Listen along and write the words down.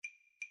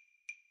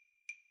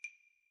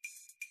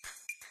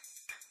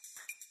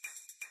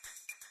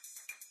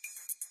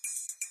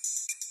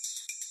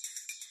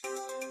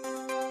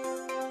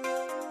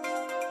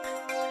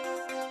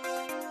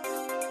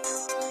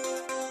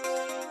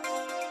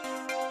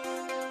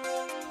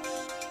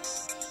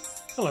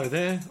Hello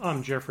there,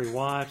 I'm Jeffrey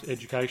Wyatt,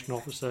 Education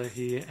Officer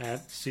here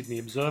at Sydney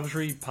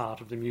Observatory, part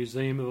of the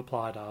Museum of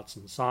Applied Arts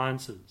and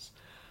Sciences.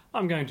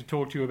 I'm going to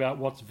talk to you about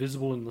what's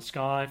visible in the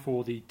sky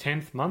for the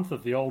 10th month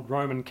of the old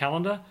Roman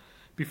calendar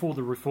before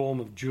the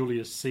reform of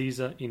Julius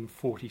Caesar in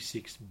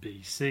 46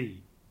 BC.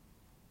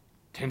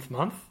 10th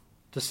month?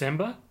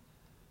 December?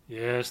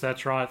 Yes,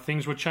 that's right,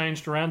 things were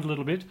changed around a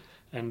little bit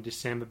and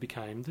December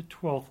became the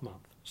 12th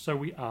month, so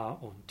we are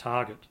on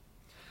target.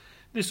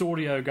 This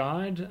audio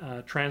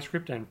guide,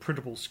 transcript and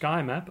printable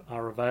sky map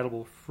are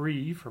available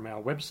free from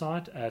our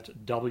website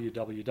at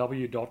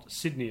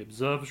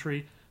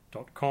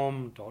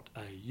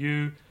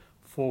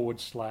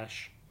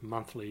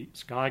www.sydneyobservatory.com.au/monthly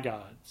sky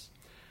guides.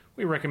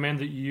 We recommend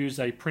that you use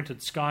a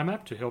printed sky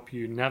map to help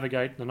you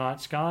navigate the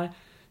night sky.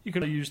 You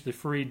can use the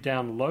free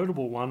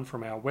downloadable one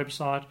from our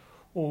website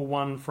or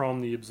one from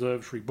the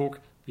observatory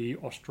book, The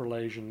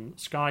Australasian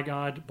Sky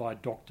Guide by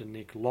Dr.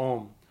 Nick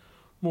Lom.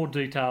 More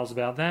details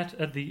about that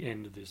at the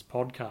end of this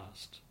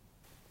podcast.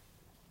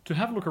 To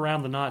have a look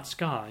around the night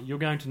sky, you're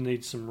going to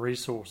need some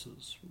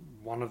resources.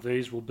 One of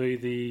these will be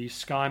the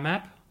sky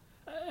map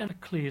and a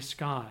clear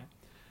sky.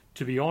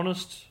 To be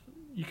honest,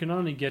 you can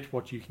only get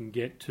what you can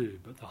get to,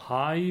 but the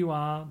higher you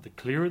are, the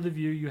clearer the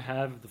view you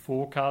have of the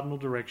four cardinal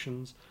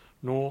directions,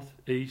 north,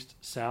 east,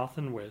 south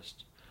and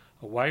west.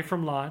 Away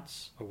from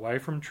lights, away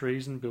from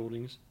trees and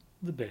buildings,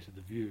 the better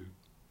the view.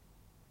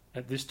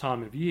 At this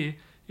time of year,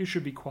 it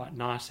should be quite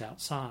nice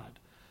outside,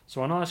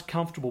 so a nice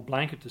comfortable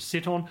blanket to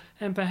sit on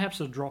and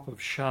perhaps a drop of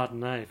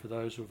Chardonnay for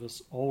those of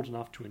us old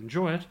enough to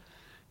enjoy it.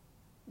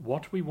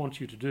 What we want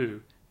you to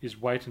do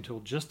is wait until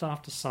just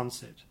after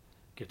sunset,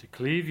 get a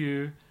clear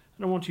view,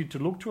 and I want you to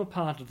look to a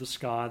part of the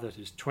sky that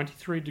is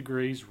 23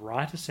 degrees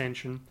right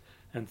ascension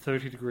and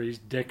 30 degrees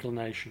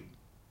declination.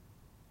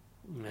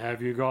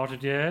 Have you got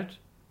it yet?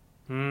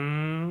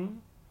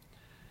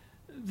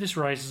 This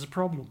raises a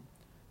problem.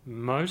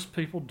 Most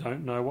people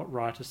don't know what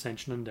right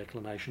ascension and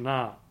declination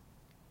are.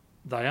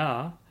 They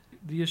are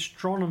the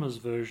astronomers'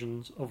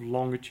 versions of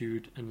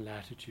longitude and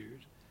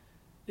latitude.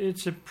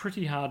 It's a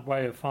pretty hard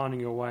way of finding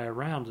your way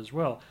around as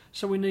well,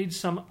 so we need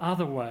some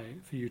other way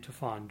for you to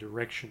find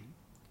direction.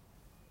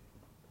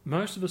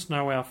 Most of us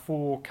know our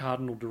four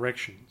cardinal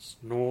directions,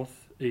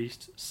 north,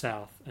 east,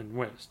 south and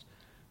west,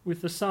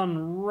 with the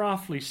sun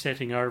roughly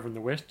setting over in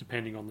the west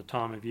depending on the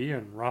time of year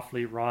and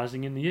roughly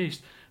rising in the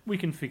east. We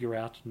can figure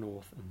out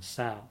north and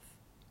south.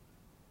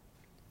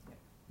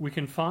 We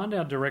can find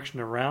our direction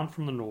around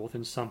from the north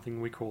in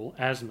something we call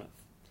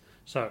azimuth.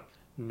 So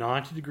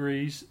 90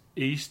 degrees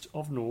east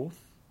of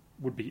north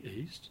would be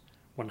east,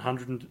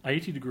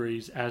 180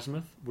 degrees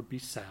azimuth would be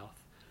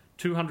south,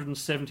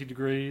 270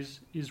 degrees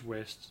is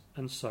west,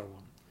 and so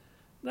on.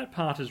 That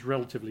part is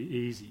relatively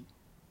easy.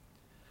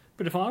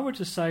 But if I were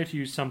to say to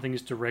you something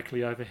is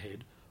directly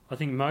overhead, I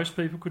think most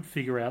people could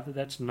figure out that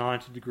that's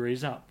 90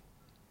 degrees up.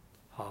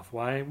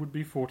 Halfway would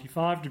be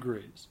 45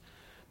 degrees.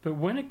 But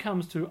when it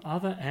comes to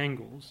other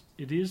angles,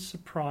 it is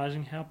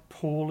surprising how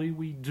poorly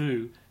we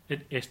do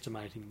at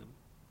estimating them.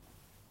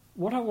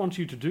 What I want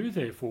you to do,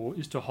 therefore,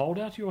 is to hold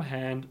out your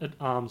hand at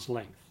arm's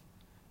length.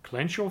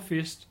 Clench your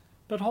fist,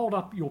 but hold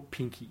up your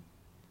pinky.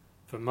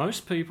 For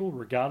most people,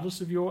 regardless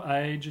of your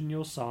age and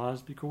your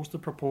size, because the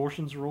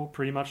proportions are all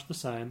pretty much the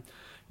same,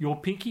 your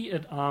pinky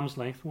at arm's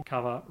length will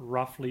cover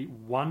roughly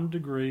 1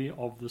 degree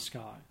of the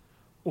sky,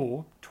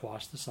 or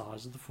twice the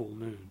size of the full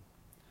moon.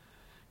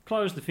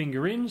 Close the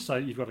finger in so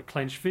you've got a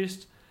clenched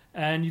fist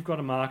and you've got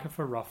a marker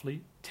for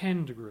roughly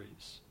 10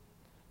 degrees.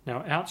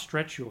 Now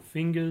outstretch your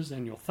fingers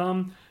and your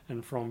thumb,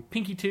 and from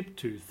pinky tip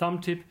to thumb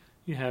tip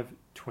you have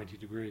 20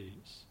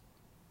 degrees.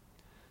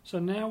 So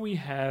now we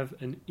have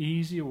an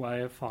easier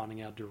way of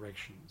finding our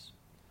directions.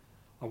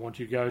 I want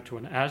you to go to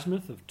an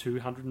azimuth of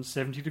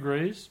 270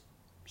 degrees,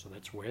 so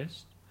that's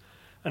west,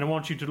 and I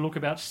want you to look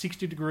about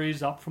 60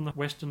 degrees up from the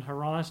western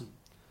horizon.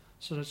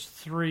 So that's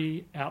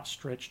 3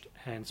 outstretched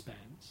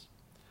handspans.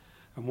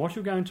 And what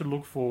you're going to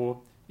look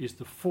for is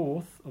the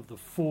fourth of the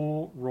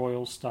 4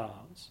 royal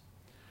stars.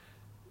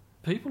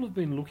 People have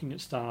been looking at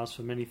stars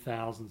for many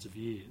thousands of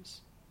years.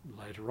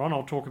 Later on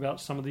I'll talk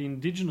about some of the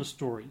indigenous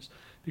stories,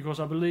 because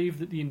I believe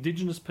that the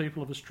indigenous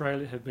people of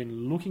Australia have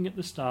been looking at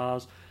the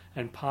stars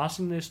and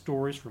passing their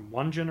stories from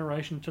one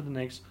generation to the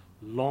next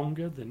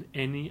longer than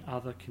any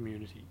other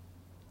community.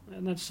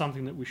 And that's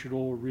something that we should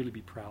all really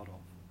be proud of.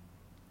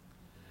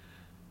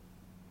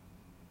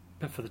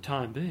 But for the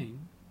time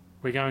being,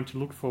 we're going to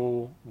look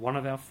for one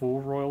of our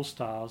 4 royal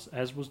stars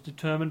as was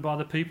determined by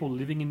the people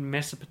living in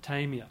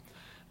Mesopotamia.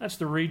 That's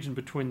the region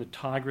between the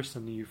Tigris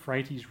and the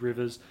Euphrates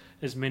rivers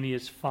as many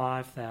as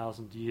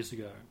 5,000 years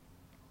ago.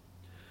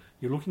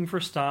 You're looking for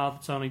a star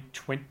that's only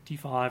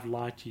 25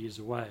 light years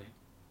away.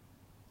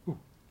 Ooh,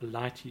 a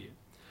light year.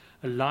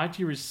 A light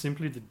year is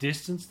simply the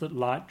distance that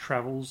light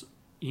travels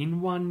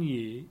in 1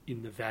 year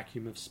in the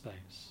vacuum of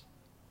space.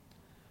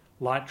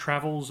 Light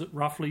travels at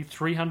roughly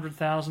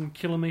 300,000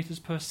 kilometres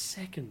per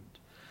second.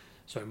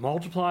 So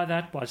multiply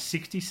that by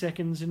 60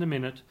 seconds in a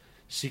minute,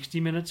 60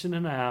 minutes in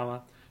an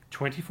hour,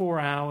 24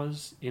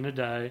 hours in a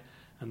day,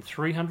 and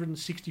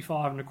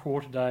 365 and a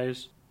quarter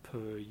days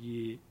per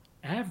year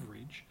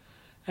average,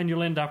 and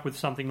you'll end up with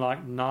something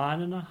like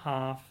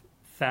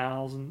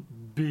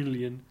 9,500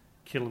 billion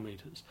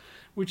kilometres,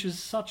 which is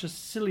such a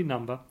silly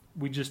number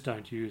we just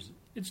don't use it.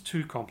 It's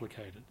too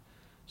complicated.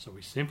 So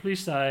we simply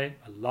say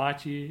a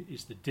light year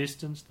is the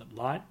distance that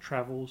light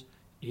travels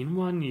in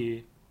 1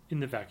 year in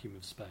the vacuum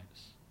of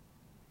space.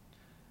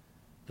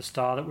 The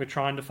star that we're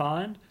trying to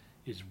find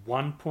is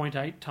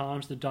 1.8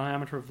 times the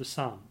diameter of the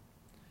Sun.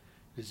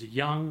 It is a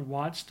young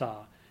white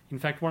star, in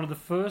fact one of the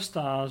first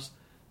stars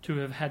to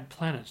have had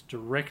planets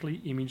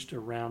directly imaged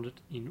around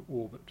it in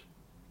orbit.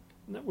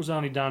 And that was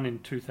only done in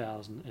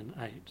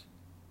 2008.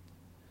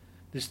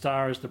 This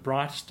star is the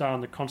brightest star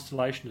in the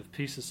constellation of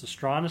Piscis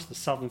Austrinus, the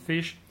southern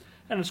fish,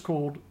 and it's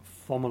called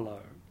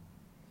Fomalhaut.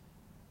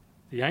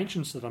 The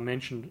ancients that I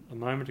mentioned a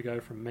moment ago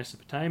from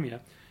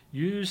Mesopotamia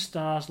used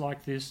stars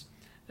like this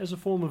as a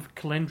form of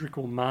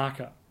calendrical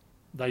marker.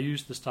 They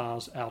used the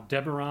stars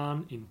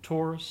Aldebaran in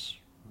Taurus,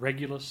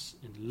 Regulus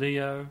in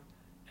Leo,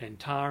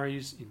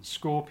 Antares in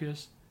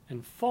Scorpius,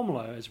 and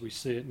Fomalhaut, as we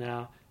see it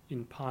now,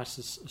 in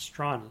Piscis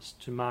Austrinus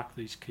to mark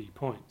these key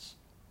points.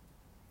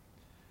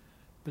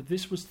 But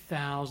this was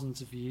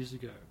thousands of years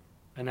ago,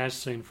 and as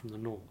seen from the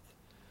north.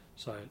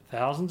 So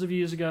thousands of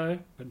years ago,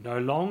 but no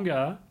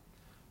longer,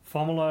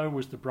 Fomalhaut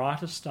was the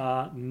brightest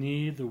star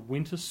near the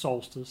winter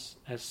solstice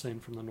as seen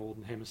from the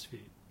northern hemisphere.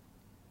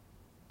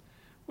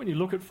 When you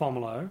look at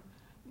Fomalhaut,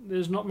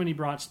 there's not many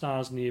bright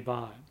stars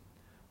nearby.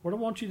 What I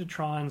want you to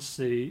try and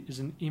see is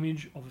an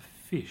image of a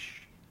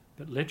fish,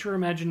 but let your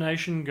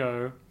imagination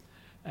go,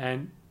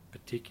 and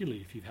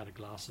particularly if you've had a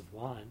glass of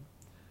wine,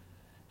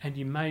 and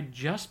you may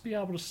just be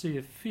able to see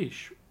a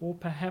fish, or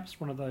perhaps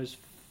one of those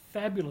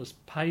fabulous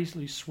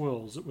paisley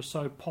swirls that were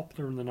so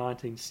popular in the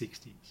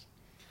 1960s.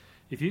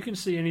 If you can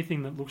see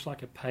anything that looks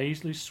like a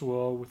paisley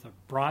swirl with a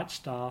bright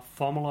star,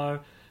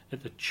 Fomalhaut,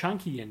 at the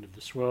chunky end of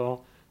the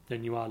swirl,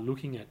 then you are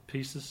looking at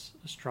Piscis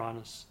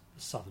Austrinus,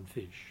 the southern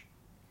fish.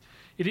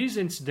 It is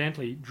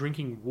incidentally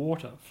drinking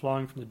water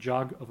flowing from the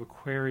jug of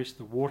Aquarius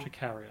the water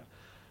carrier,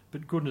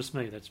 but goodness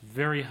me, that's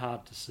very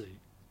hard to see.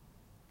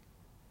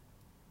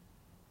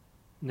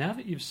 Now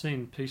that you've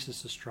seen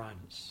Piscis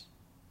Austrinus,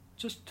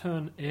 just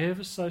turn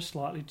ever so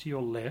slightly to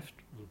your left,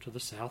 or to the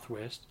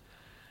southwest,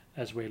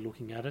 as we're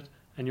looking at it,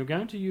 and you're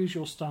going to use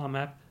your star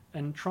map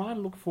and try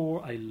and look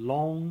for a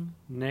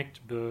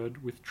long-necked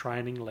bird with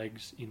trailing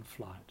legs in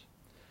flight.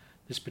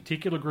 This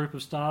particular group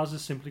of stars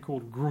is simply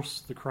called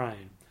Grus the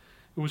crane.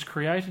 It was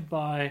created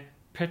by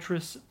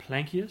Petrus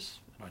Plancius,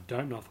 and I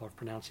don't know if I've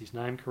pronounced his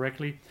name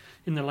correctly,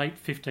 in the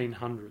late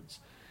 1500s.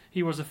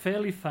 He was a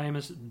fairly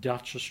famous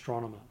Dutch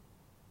astronomer.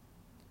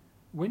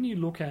 When you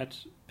look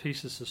at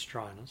Piscis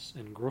Austrinus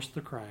and Grus the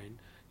crane,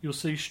 you'll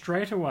see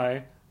straight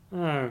away,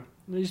 oh,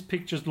 these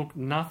pictures look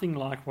nothing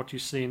like what you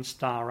see in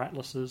star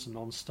atlases and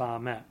on star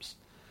maps.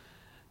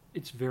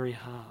 It's very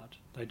hard.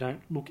 They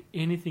don't look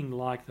anything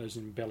like those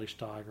embellished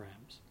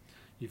diagrams.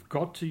 You've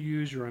got to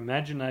use your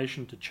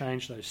imagination to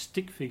change those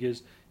stick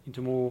figures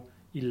into more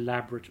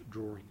elaborate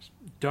drawings.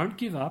 Don't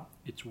give up.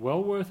 It's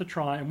well worth a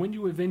try. And when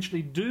you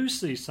eventually do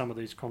see some of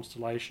these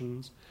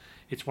constellations,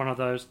 it's one of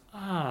those,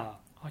 I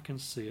can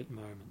see it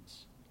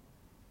moments.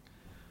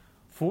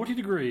 40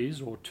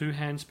 degrees, or 2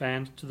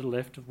 handspans to the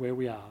left of where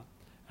we are,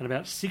 and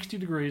about 60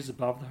 degrees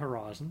above the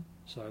horizon,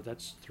 so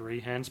that's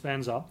 3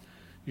 handspans up,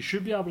 you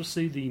should be able to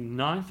see the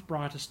 9th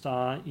brightest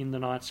star in the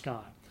night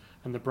sky,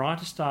 and the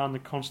brightest star in the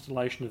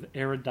constellation of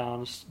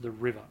Eridanus the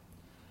river.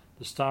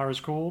 The star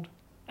is called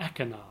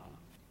Achernar.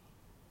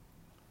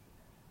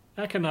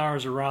 Achernar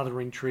is a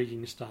rather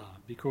intriguing star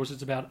because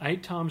it's about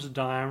 8 times the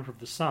diameter of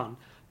the Sun,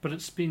 but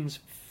it spins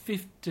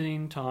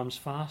 15 times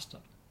faster.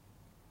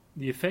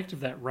 The effect of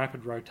that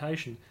rapid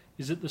rotation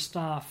is that the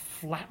star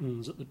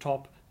flattens at the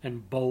top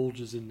and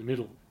bulges in the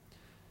middle.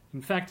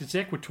 In fact, its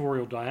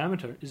equatorial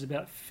diameter is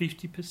about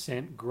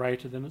 50%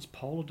 greater than its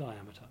polar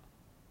diameter.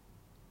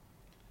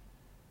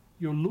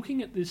 You're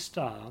looking at this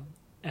star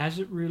as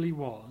it really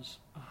was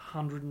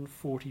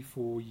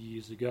 144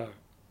 years ago.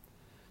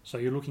 So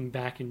you're looking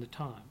back into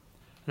time.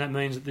 And that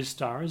means that this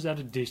star is at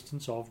a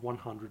distance of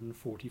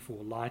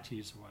 144 light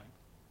years away.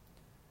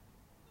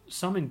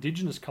 Some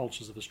indigenous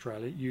cultures of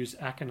Australia use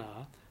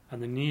Achernar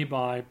and the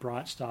nearby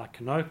bright star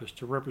Canopus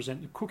to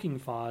represent the cooking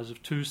fires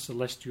of 2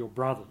 celestial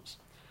brothers.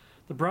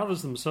 The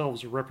brothers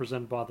themselves are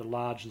represented by the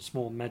large and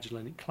small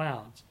Magellanic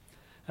Clouds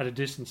at a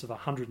distance of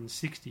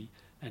 160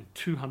 and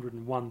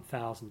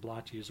 201,000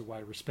 light years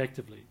away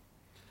respectively.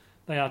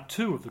 They are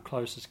 2 of the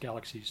closest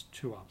galaxies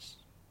to us.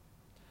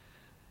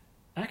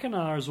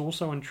 Achernar is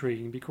also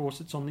intriguing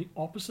because it's on the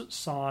opposite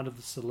side of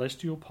the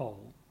celestial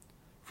pole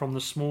from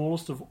the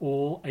smallest of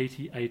all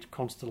 88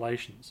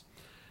 constellations,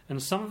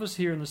 and some of us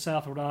here in the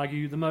south would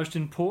argue the most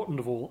important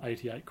of all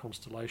 88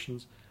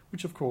 constellations,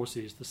 which of course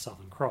is the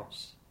Southern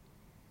Cross.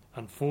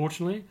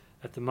 Unfortunately,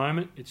 at the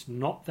moment it's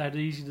not that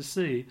easy to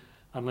see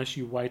unless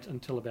you wait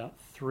until about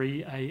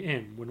 3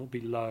 a.m. when it'll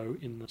be low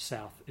in the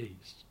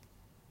southeast.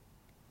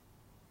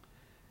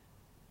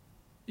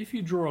 If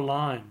you draw a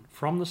line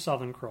from the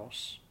Southern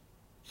Cross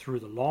through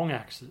the long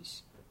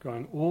axis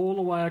going all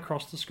the way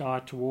across the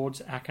sky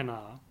towards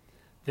Achernar,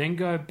 then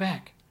go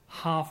back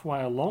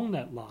halfway along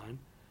that line,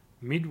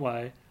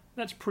 midway,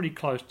 that's pretty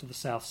close to the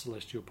south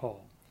celestial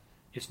pole.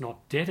 It's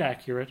not dead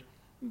accurate,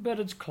 but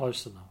it's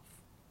close enough.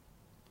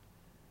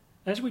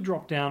 As we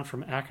drop down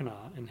from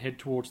Achernar and head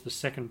towards the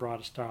second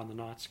brightest star in the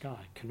night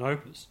sky,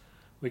 Canopus,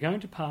 we're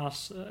going to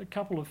pass a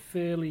couple of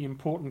fairly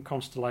important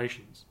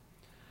constellations.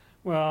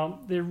 Well,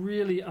 they're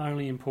really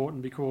only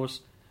important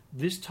because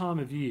this time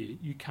of year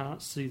you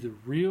can't see the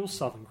real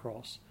Southern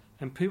Cross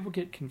and people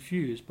get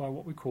confused by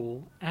what we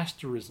call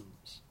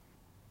asterisms.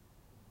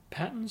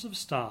 Patterns of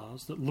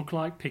stars that look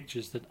like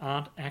pictures that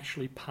aren't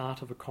actually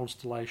part of a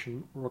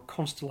constellation or a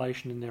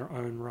constellation in their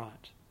own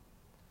right.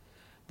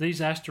 These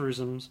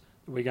asterisms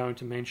that we're going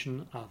to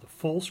mention are the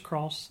False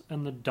Cross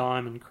and the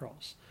Diamond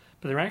Cross,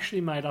 but they're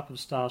actually made up of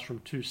stars from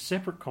two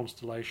separate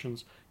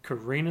constellations,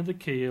 Carina the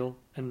Keel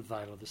and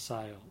Vela the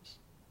Sails.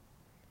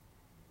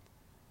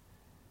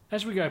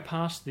 As we go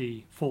past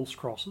the false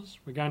crosses,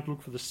 we're going to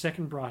look for the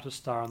second brightest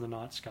star in the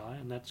night sky,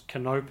 and that's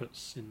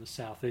Canopus in the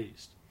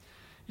southeast.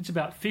 It's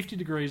about 50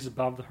 degrees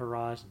above the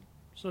horizon,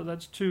 so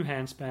that's 2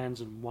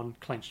 handspans and 1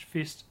 clenched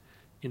fist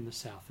in the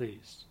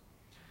southeast.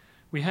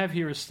 We have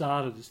here a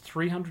star that is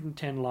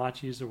 310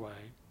 light years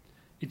away.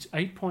 It's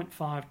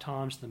 8.5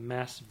 times the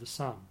mass of the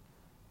Sun.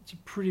 It's a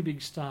pretty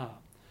big star.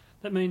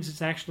 That means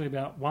it's actually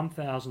about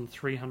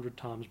 1,300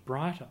 times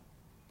brighter.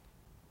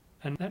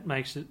 And that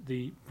makes it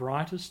the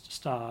brightest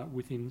star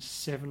within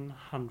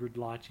 700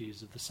 light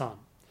years of the Sun.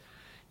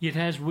 Yet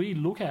as we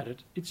look at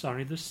it, it's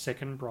only the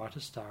second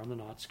brightest star in the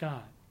night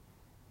sky.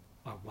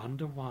 I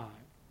wonder why.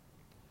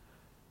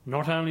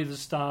 Not only is the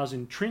star's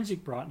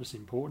intrinsic brightness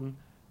important,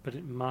 but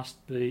it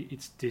must be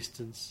its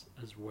distance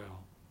as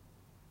well.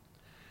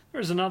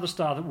 There is another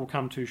star that we'll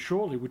come to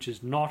shortly, which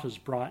is not as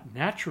bright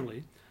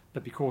naturally,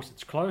 but because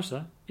it's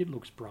closer, it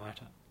looks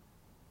brighter.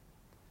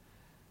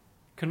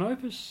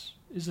 Canopus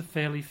is a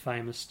fairly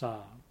famous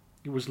star.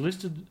 It was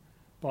listed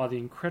by the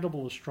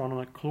incredible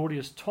astronomer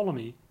Claudius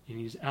Ptolemy in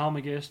his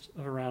Almagest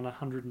of around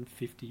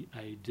 150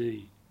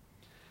 AD.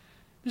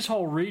 This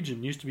whole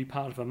region used to be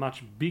part of a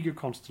much bigger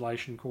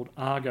constellation called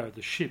Argo,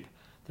 the ship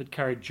that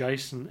carried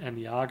Jason and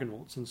the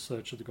Argonauts in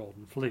search of the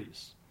Golden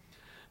Fleece.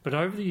 But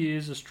over the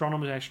years,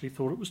 astronomers actually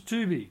thought it was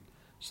too big,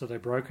 so they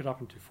broke it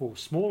up into 4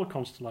 smaller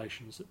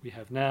constellations that we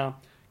have now: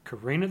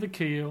 Carina the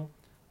Keel,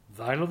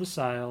 Vela the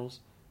Sails,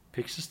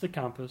 Pyxis the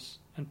Compass,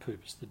 and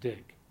Puppis the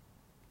Deck.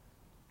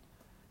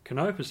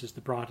 Canopus is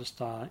the brightest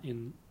star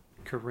in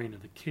Carina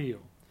the Keel.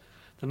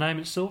 The name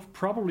itself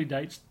probably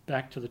dates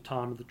back to the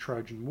time of the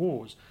Trojan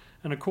Wars,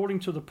 and according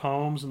to the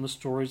poems and the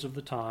stories of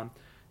the time,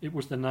 it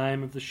was the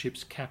name of the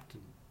ship's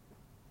captain.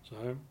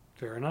 So,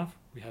 fair enough,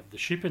 we have the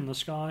ship in the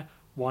sky,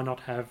 why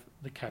not have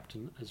the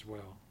captain as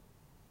well?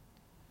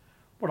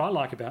 What I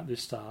like about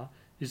this star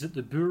is that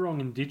the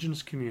Burong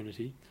indigenous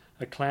community,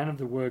 a clan of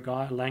the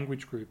Wurgai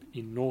language group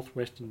in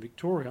northwestern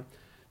Victoria,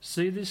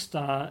 see this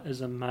star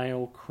as a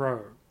male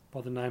crow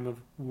by the name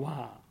of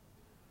Wa.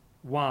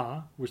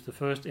 Wa was the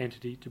first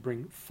entity to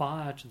bring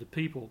fire to the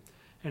people,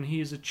 and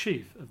he is a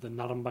chief of the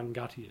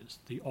Ngarrambungattias,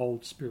 the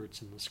old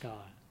spirits in the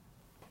sky.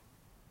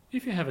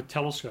 If you have a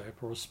telescope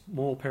or a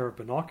small pair of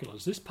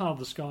binoculars, this part of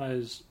the sky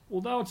is,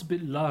 although it's a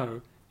bit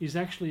low, is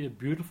actually a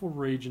beautiful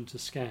region to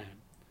scan.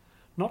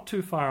 Not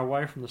too far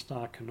away from the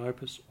star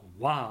Canopus, or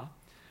Wa,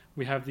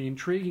 we have the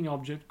intriguing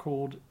object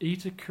called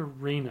Eta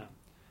Carina.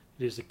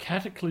 It is a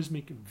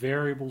cataclysmic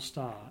variable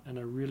star and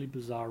a really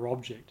bizarre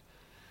object.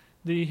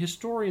 The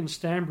historian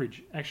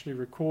Stambridge actually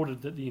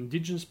recorded that the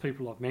indigenous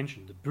people I've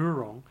mentioned, the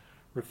Burong,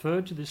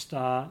 referred to this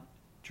star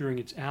during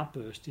its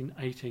outburst in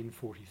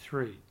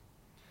 1843.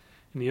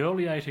 In the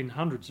early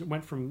 1800s, it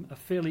went from a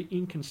fairly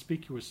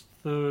inconspicuous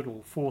 3rd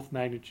or 4th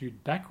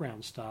magnitude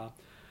background star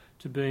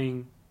to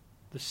being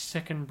the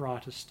second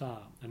brightest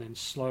star, and then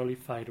slowly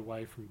fade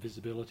away from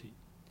visibility.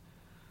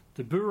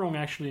 The Burong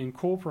actually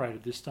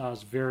incorporated this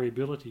star's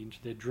variability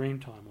into their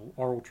Dreamtime or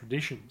oral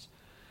traditions,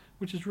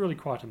 which is really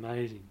quite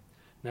amazing.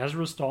 And as a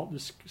result,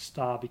 this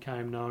star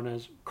became known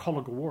as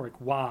Kologorek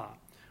Wa,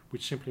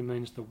 which simply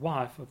means the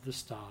wife of the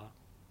star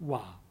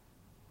Wa.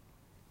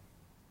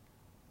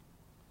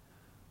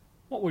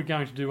 What we're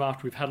going to do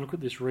after we've had a look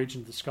at this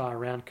region of the sky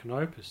around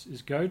Canopus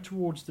is go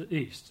towards the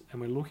east, and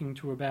we're looking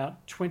to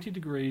about 20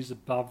 degrees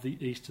above the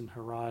eastern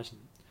horizon.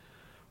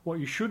 What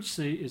you should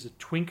see is a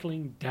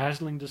twinkling,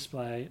 dazzling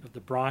display of the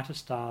brightest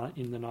star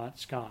in the night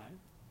sky.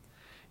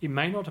 It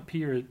may not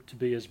appear to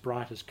be as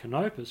bright as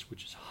Canopus,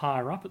 which is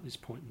higher up at this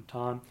point in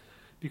time,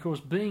 because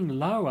being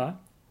lower,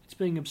 it's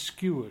being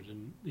obscured,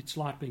 and it's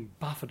like being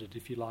buffeted,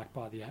 if you like,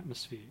 by the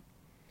atmosphere.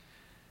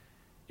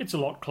 It's a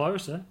lot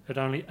closer, at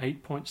only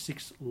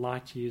 8.6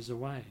 light years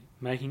away,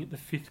 making it the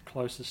 5th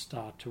closest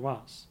star to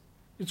us.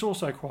 It's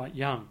also quite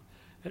young,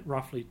 at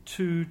roughly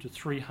 2 to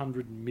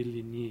 300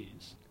 million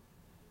years.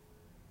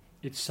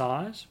 Its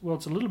size, well,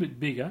 it's a little bit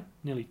bigger,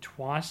 nearly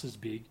twice as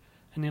big,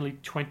 and nearly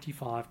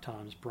 25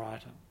 times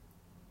brighter.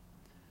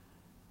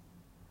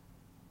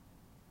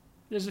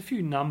 There's a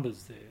few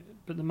numbers there,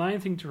 but the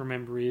main thing to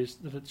remember is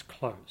that it's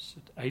close,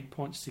 at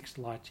 8.6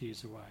 light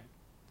years away.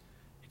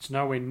 It's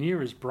nowhere near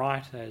as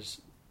bright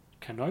as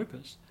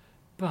Canopus,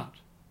 but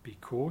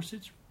because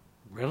it's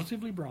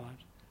relatively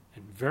bright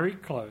and very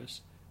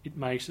close, it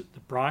makes it the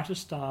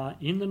brightest star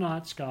in the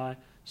night sky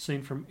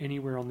seen from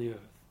anywhere on the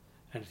Earth,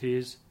 and it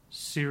is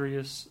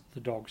Sirius the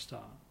Dog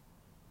Star.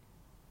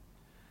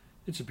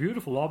 It's a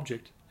beautiful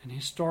object and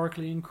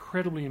historically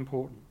incredibly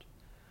important.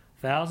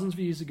 Thousands of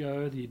years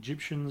ago, the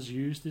Egyptians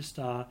used this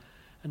star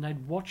and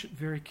they'd watch it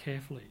very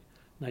carefully.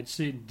 They'd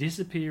see it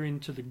disappear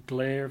into the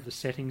glare of the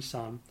setting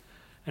sun,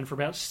 and for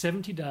about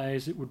 70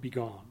 days it would be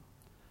gone.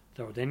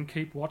 They would then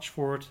keep watch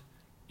for it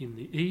in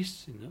the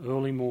east in the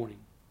early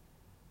morning.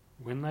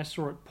 When they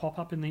saw it pop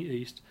up in the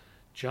east,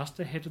 just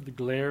ahead of the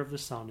glare of the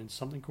sun in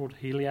something called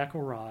Heliac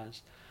or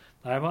Rise,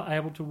 they were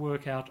able to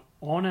work out,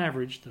 on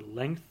average, the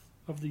length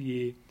of the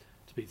year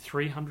to be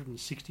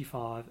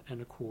 365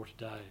 and a quarter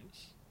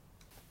days.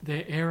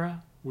 Their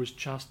error was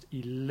just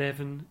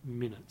 11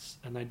 minutes,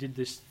 and they did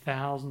this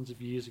thousands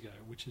of years ago,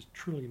 which is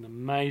truly an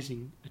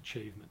amazing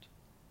achievement.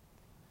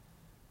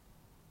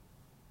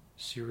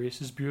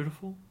 Sirius is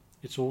beautiful.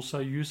 It's also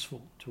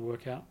useful to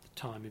work out the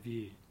time of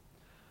year.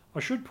 I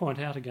should point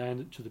out again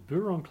that to the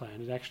Buron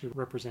clan it actually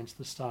represents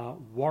the star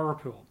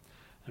Warrapul,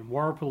 and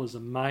Warrapul is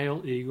a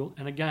male eagle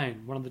and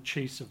again one of the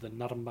chiefs of the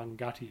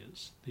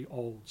Ngarrindjatjara, the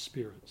old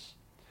spirits.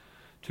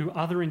 To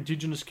other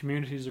indigenous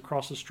communities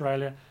across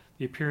Australia,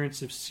 the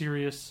appearance of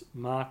Sirius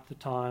marked the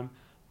time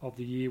of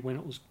the year when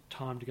it was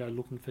time to go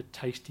looking for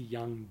tasty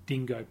young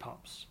dingo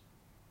pups.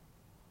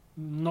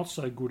 Not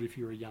so good if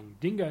you're a young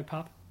dingo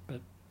pup, but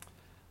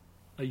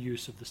a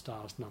use of the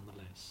stars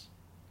nonetheless.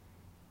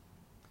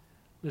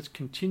 Let's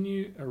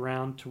continue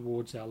around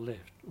towards our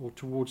left, or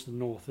towards the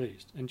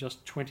northeast, and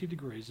just 20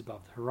 degrees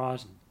above the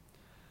horizon.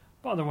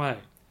 By the way,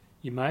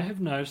 you may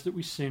have noticed that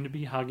we seem to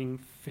be hugging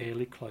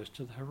fairly close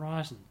to the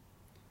horizon.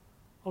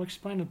 I'll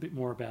explain a bit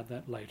more about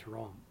that later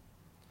on.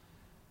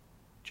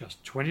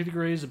 Just 20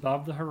 degrees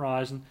above the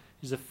horizon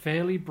is a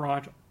fairly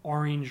bright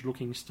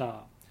orange-looking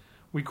star.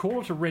 We call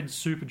it a red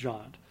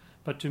supergiant,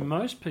 but to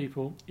most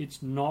people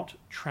it's not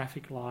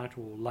traffic light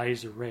or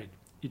laser red.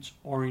 It's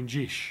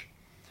orangish.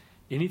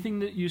 Anything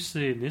that you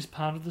see in this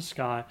part of the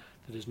sky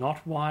that is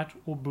not white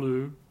or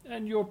blue,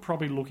 and you're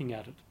probably looking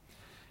at it.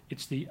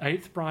 It's the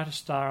 8th brightest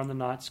star in the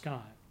night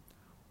sky,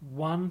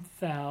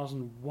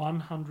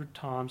 1,100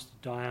 times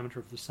the diameter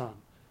of the sun.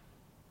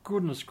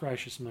 Goodness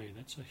gracious me,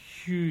 that's a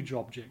huge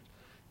object.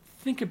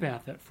 Think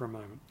about that for a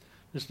moment.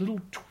 This little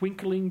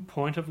twinkling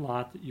point of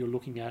light that you're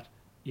looking at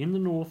in the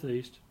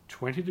northeast,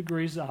 20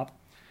 degrees up,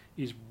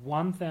 is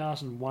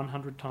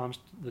 1,100 times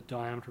the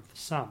diameter of the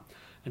sun.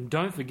 And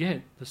don't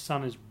forget, the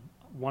sun is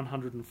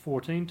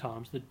 114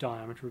 times the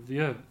diameter of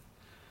the Earth.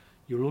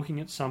 You're looking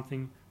at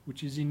something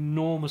which is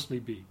enormously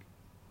big.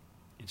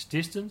 Its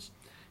distance,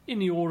 in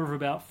the order of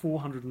about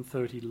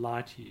 430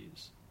 light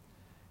years.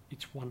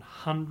 It's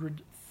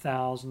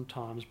 100,000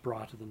 times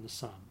brighter than the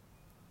sun.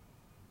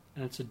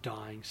 And it's a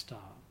dying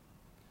star.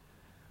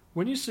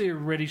 When you see a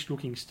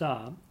reddish-looking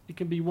star, it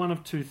can be one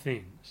of two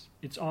things.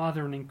 It's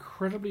either an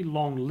incredibly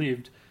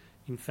long-lived,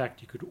 in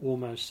fact you could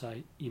almost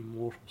say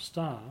immortal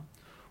star,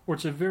 or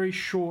it's a very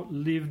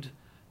short-lived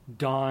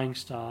dying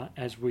star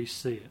as we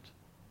see it.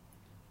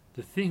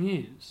 The thing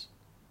is,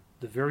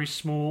 the very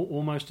small,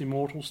 almost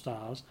immortal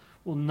stars,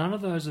 well, none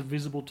of those are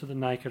visible to the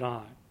naked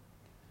eye.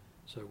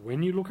 So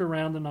when you look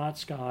around the night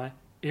sky,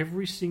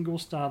 every single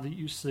star that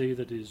you see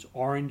that is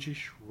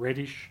orangish,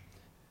 reddish,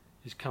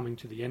 is coming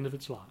to the end of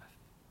its life.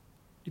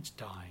 It's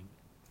dying.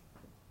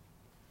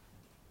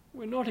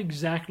 We're not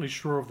exactly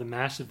sure of the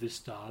mass of this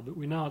star, but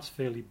we know it's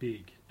fairly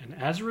big.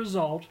 And as a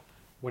result,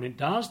 when it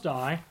does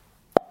die,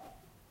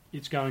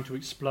 it's going to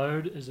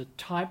explode as a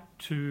Type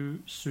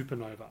 2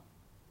 supernova.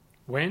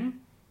 When?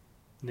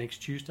 Next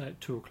Tuesday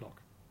at 2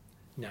 o'clock.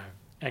 No,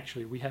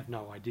 actually, we have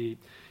no idea.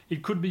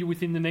 It could be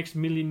within the next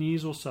million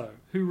years or so.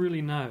 Who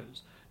really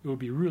knows? It would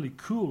be really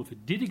cool if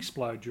it did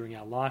explode during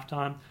our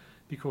lifetime,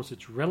 because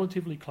it's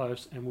relatively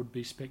close and would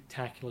be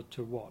spectacular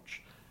to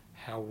watch.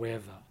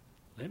 However,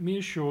 let me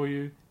assure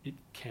you, it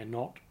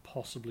cannot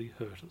possibly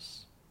hurt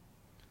us.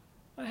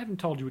 I haven't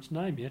told you its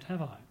name yet,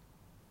 have I?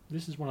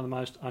 This is one of the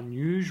most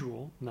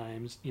unusual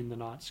names in the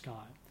night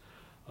sky.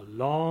 A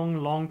long,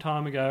 long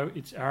time ago,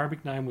 its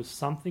Arabic name was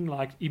something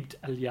like Ibn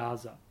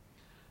al-Yaza.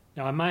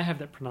 Now, I may have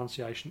that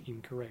pronunciation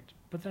incorrect,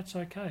 but that's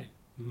okay.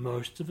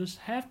 Most of us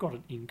have got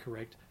it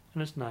incorrect,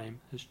 and its name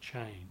has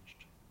changed.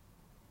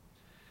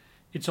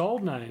 Its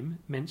old name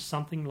meant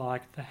something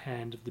like the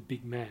hand of the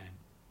big man.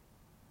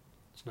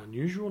 It's an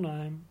unusual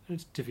name, and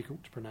it's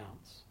difficult to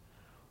pronounce.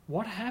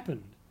 What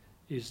happened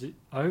is that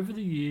over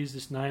the years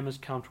this name has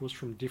come to us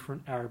from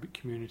different Arabic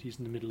communities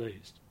in the Middle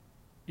East.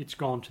 It's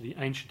gone to the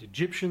ancient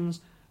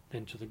Egyptians,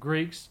 then to the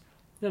Greeks,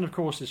 then of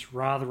course this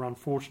rather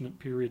unfortunate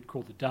period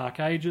called the Dark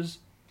Ages,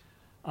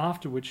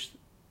 after which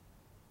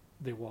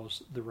there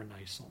was the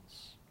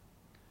Renaissance.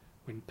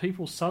 When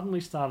people suddenly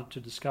started to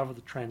discover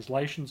the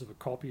translations of a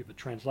copy of a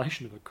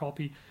translation of a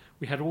copy,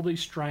 we had all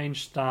these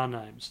strange star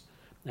names.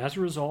 As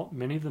a result,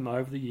 many of them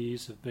over the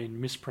years have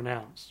been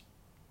mispronounced.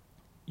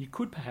 You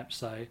could perhaps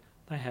say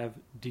they have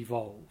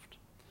devolved.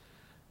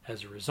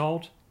 As a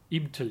result,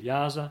 Ibn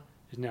Yaza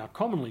is now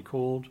commonly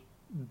called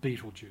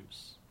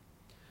Betelgeuse.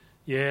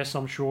 Yes,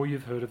 I'm sure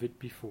you've heard of it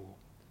before.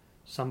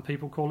 Some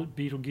people call it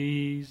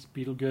Betelgeuse,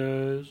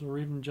 Betelgeuse, or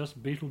even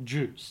just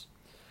Betelgeuse.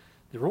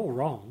 They're all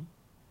wrong,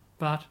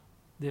 but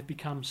they've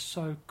become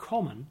so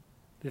common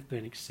they've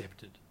been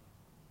accepted.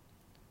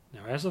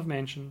 Now, as I've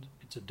mentioned,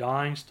 it's a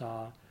dying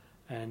star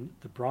and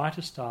the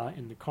brightest star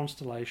in the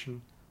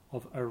constellation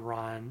of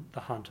Orion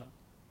the Hunter.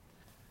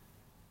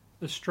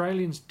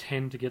 Australians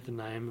tend to get the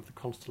name of the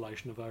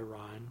constellation of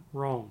Orion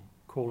wrong,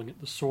 calling it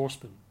the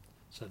Saucepan,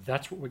 so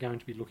that's what we're going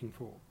to be looking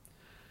for.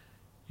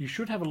 You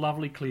should have a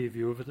lovely clear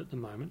view of it at the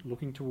moment,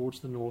 looking towards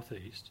the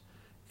northeast.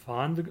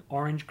 Find the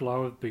orange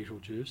glow of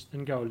Betelgeuse,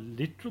 then go a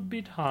little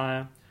bit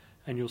higher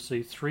and you'll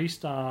see 3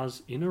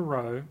 stars in a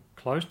row,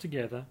 close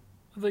together,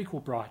 of equal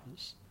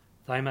brightness.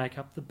 They make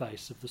up the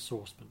base of the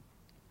saucepan.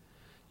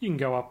 You can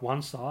go up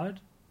one side,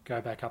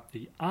 go back up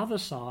the other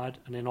side,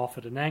 and then off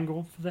at an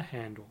angle for the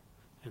handle.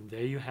 And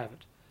there you have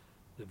it.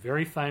 The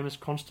very famous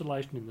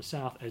constellation in the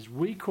south, as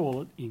we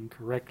call it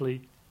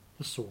incorrectly,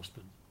 the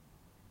saucepan.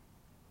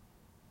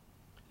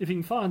 If you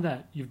can find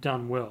that, you've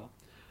done well.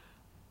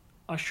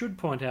 I should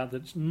point out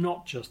that it's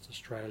not just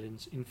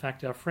Australians. In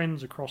fact, our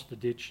friends across the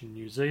ditch in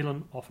New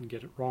Zealand often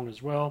get it wrong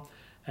as well,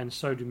 and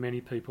so do many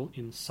people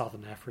in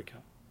southern Africa.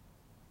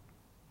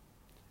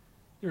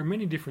 There are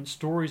many different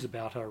stories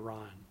about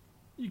Orion.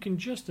 You can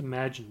just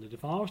imagine that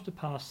if I was to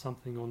pass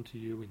something on to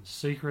you in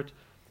secret,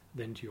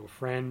 then to your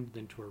friend,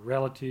 then to a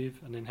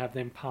relative, and then have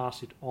them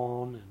pass it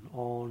on and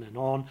on and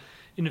on,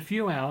 in a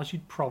few hours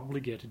you'd probably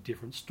get a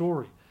different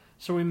story.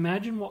 So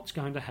imagine what's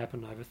going to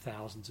happen over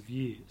thousands of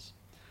years.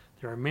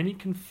 There are many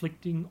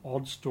conflicting,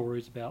 odd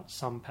stories about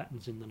some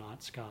patterns in the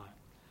night sky.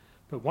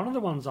 But one of the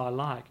ones I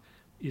like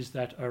is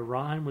that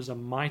Orion was a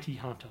mighty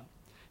hunter.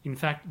 In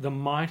fact, the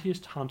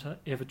mightiest hunter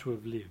ever to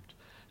have lived.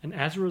 And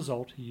as a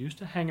result, he used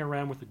to hang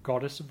around with the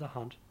goddess of the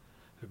hunt.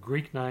 Her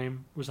Greek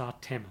name was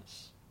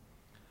Artemis.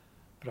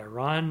 But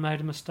Orion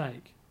made a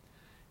mistake.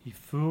 He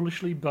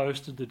foolishly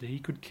boasted that he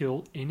could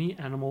kill any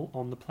animal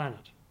on the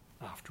planet.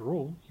 After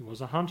all, he was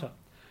a hunter.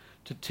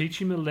 To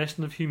teach him a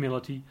lesson of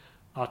humility,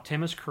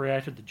 Artemis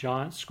created the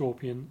giant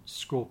scorpion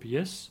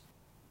Scorpius.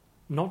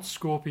 Not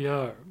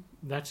Scorpio,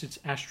 that's its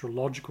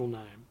astrological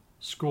name.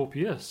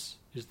 Scorpius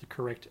is the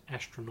correct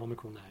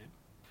astronomical name.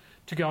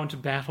 To go into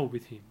battle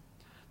with him.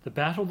 The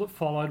battle that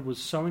followed was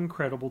so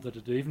incredible that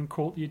it even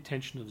caught the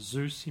attention of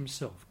Zeus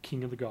himself,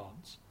 king of the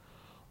gods.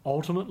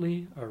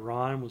 Ultimately,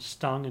 Orion was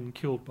stung and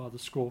killed by the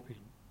scorpion.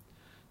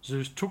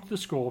 Zeus took the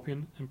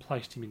scorpion and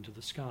placed him into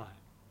the sky.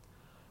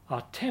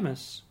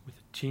 Artemis, with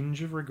a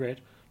tinge of regret,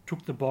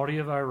 took the body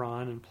of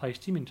Orion and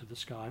placed him into the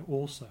sky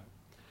also.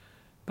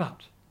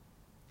 But,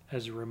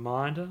 as a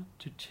reminder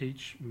to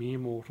teach mere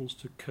mortals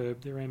to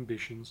curb their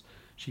ambitions,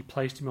 she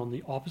placed him on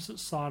the opposite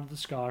side of the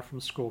sky from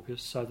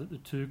Scorpius so that the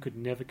two could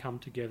never come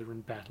together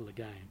in battle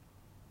again.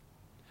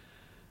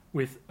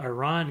 With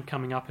Orion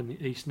coming up in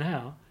the east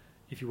now,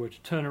 if you were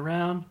to turn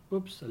around,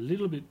 oops, a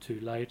little bit too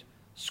late,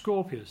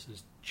 Scorpius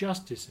has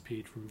just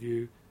disappeared from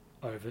view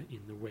over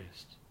in the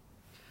west.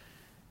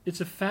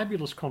 It's a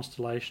fabulous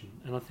constellation,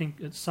 and I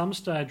think at some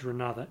stage or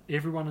another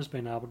everyone has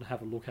been able to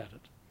have a look at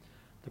it.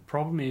 The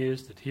problem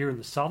is that here in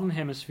the southern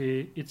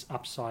hemisphere it's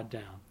upside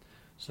down,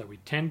 so we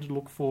tend to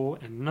look for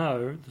and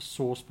know the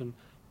saucepan,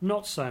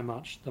 not so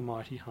much the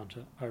mighty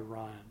hunter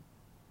Orion.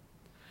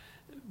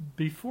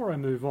 Before I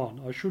move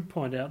on, I should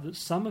point out that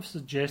some have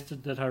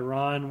suggested that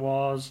Orion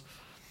was,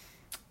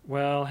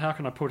 well, how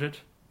can I put it,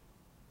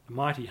 a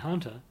mighty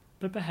hunter,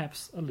 but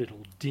perhaps a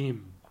little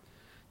dim.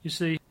 You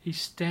see,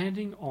 he's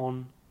standing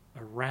on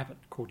a rabbit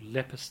called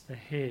Lepus the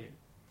hare.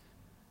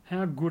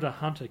 How good a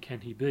hunter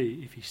can he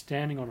be if he's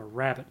standing on a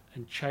rabbit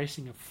and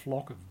chasing a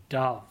flock of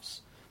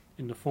doves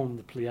in the form of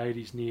the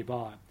Pleiades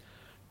nearby?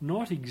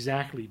 Not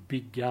exactly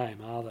big game,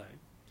 are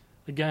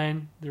they?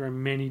 Again, there are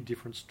many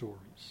different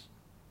stories.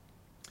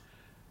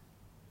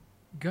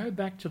 Go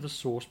back to the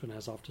saucepan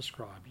as I've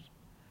described it,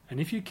 and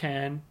if you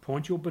can,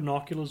 point your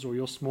binoculars or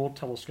your small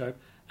telescope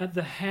at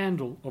the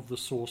handle of the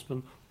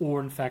saucepan, or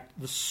in fact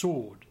the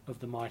sword of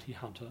the mighty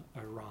hunter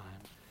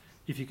Orion.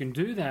 If you can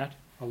do that,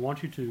 I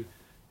want you to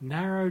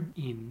narrow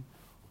in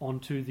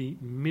onto the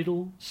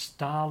middle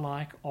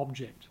star-like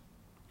object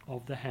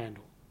of the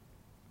handle.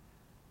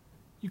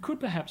 You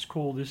could perhaps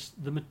call this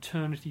the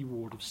maternity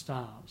ward of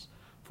stars,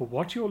 for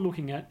what you're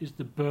looking at is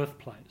the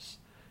birthplace.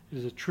 It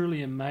is a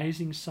truly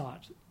amazing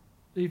sight,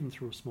 even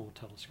through a small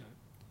telescope.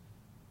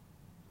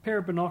 A pair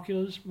of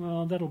binoculars,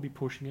 well, that'll be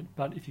pushing it,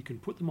 but if you can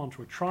put them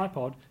onto a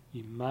tripod,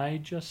 you may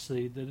just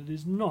see that it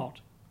is not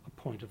a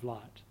point of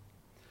light.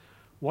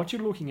 What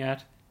you're looking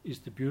at is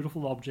the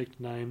beautiful object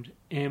named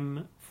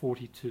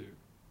M42.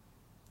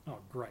 Oh,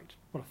 great.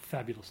 What a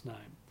fabulous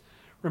name.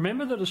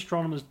 Remember that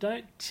astronomers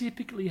don't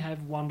typically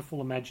have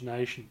wonderful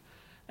imagination,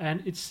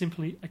 and it's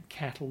simply a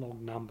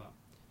catalogue number.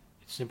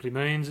 It's simply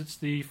means it's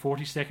the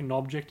 42nd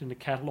object in a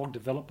catalogue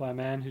developed by a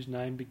man whose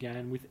name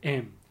began with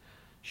M,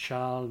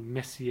 Charles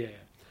Messier,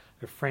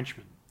 a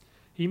Frenchman.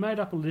 He made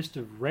up a list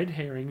of red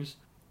herrings,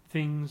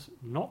 things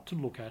not to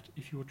look at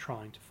if you were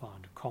trying to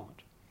find a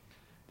comet.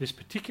 This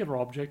particular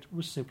object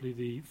was simply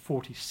the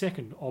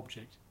 42nd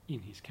object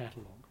in his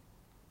catalogue.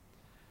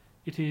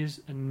 It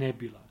is a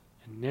nebula,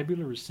 and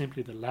nebula is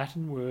simply the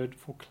Latin word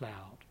for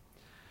cloud.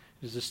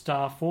 It is a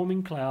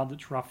star-forming cloud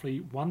that's roughly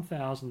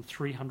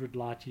 1,300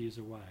 light-years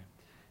away.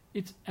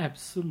 It's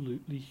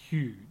absolutely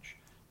huge,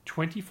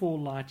 24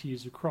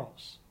 light-years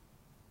across.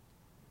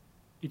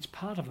 It's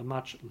part of a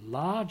much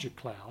larger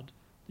cloud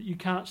that you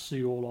can't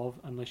see all of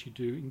unless you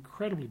do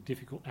incredibly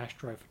difficult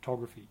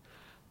astrophotography.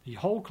 The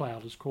whole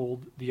cloud is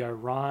called the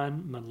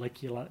Orion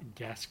Molecular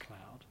Gas Cloud.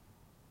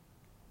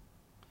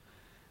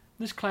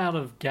 This cloud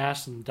of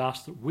gas and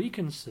dust that we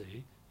can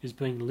see is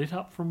being lit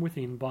up from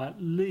within by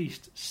at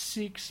least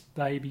 6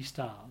 baby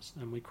stars,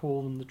 and we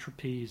call them the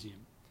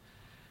trapezium.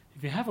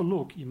 If you have a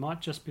look, you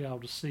might just be able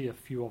to see a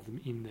few of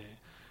them in there.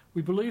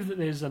 We believe that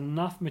there's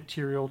enough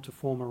material to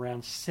form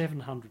around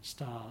 700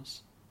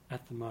 stars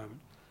at the moment.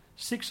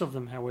 6 of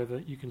them,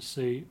 however, you can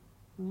see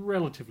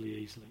relatively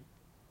easily.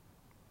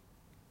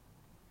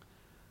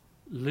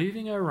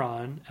 Leaving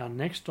Orion, our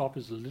next stop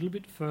is a little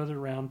bit further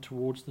around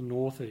towards the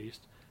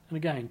northeast, and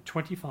again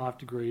 25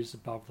 degrees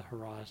above the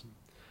horizon.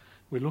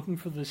 We're looking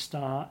for the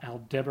star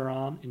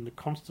Aldebaran in the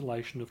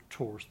constellation of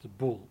Taurus the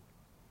Bull.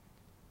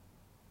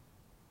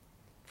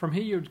 From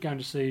here you're going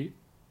to see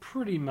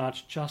pretty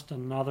much just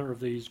another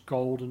of these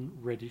golden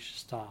reddish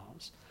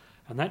stars,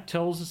 and that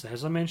tells us,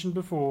 as I mentioned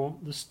before,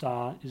 the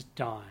star is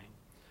dying.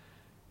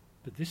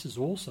 But this is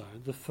also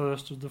the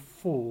first of the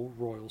 4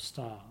 royal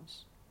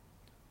stars.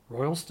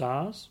 Royal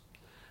stars?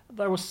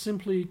 They were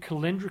simply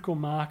calendrical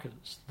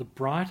markers, the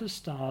brightest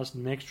stars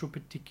next to a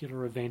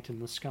particular event in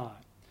the sky.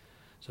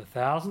 So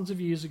thousands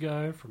of years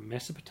ago, from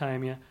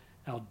Mesopotamia,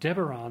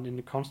 Aldebaran in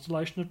the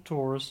constellation of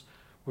Taurus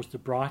was the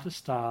brightest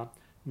star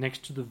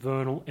next to the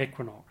vernal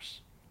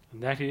equinox,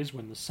 and that is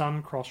when the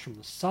sun crossed from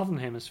the southern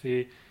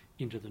hemisphere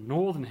into the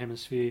northern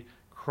hemisphere,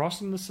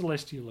 crossing the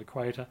celestial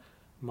equator,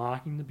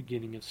 marking the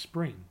beginning of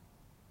spring.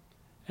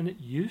 And it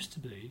used to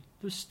be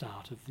the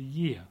start of the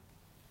year.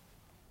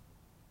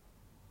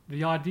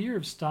 The idea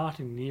of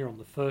starting the year on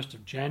the 1st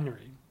of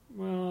January,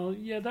 well,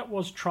 yeah, that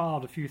was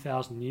trialled a few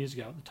thousand years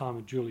ago at the time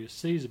of Julius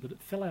Caesar, but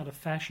it fell out of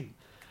fashion.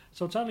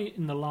 So it's only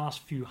in the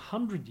last few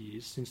hundred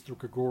years since the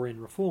Gregorian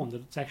reform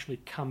that it's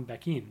actually come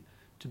back in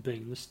to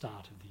being the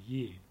start of the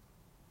year.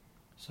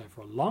 So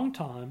for a long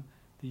time,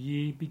 the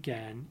year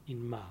began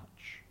in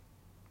March.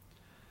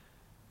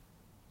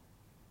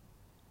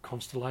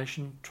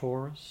 Constellation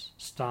Taurus,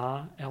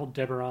 star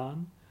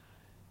Aldebaran.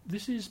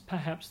 This is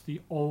perhaps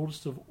the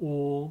oldest of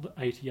all the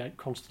 88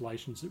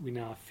 constellations that we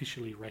now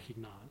officially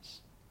recognise.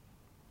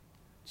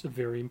 It's a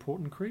very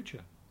important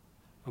creature.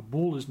 A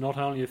bull is not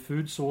only a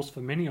food source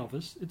for many of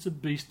us, it's a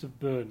beast of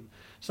burden.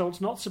 So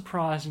it's not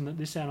surprising that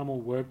this animal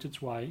worked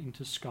its way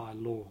into sky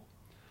lore.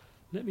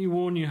 Let me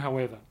warn you,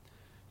 however,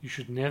 you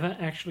should never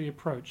actually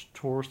approach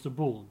Taurus the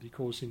bull,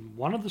 because in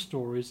one of the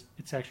stories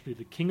it's actually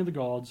the king of the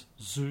gods,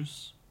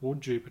 Zeus or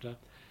Jupiter,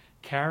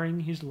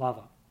 carrying his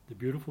lover, the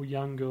beautiful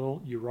young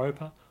girl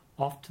Europa,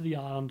 off to the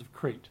island of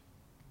Crete.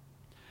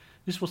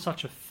 This was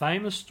such a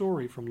famous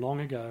story from long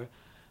ago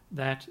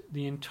that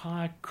the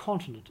entire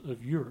continent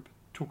of Europe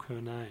took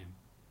her name.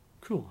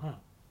 Cool, huh?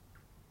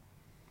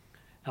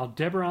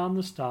 Aldebaran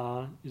the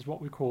star is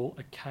what we call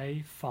a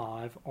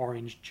K5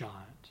 orange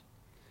giant.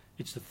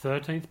 It's the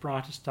 13th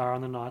brightest star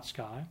in the night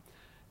sky.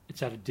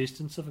 It's at a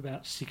distance of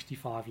about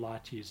 65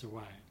 light-years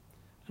away,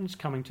 and it's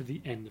coming to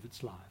the end of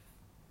its life.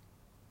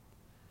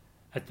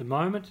 At the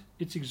moment,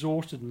 it's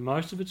exhausted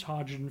most of its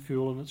hydrogen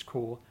fuel in its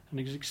core and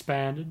has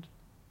expanded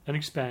and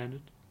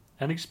expanded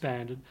and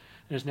expanded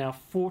and is now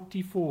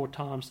 44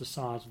 times the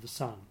size of the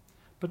Sun,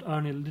 but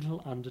only a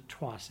little under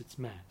twice its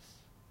mass.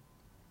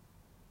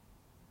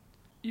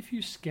 If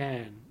you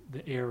scan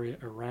the area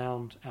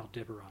around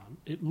Aldebaran,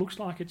 it looks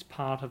like it's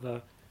part of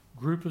a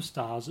group of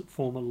stars that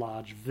form a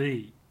large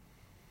V.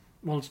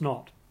 Well, it's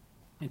not.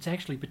 It's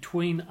actually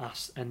between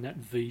us and that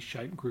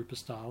V-shaped group of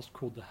stars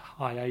called the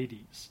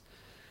Hyades.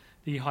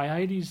 The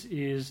Hyades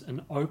is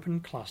an open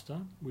cluster,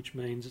 which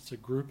means it's a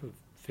group of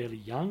fairly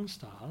young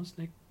stars.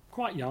 They're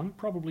quite young,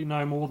 probably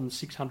no more than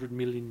 600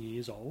 million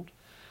years old.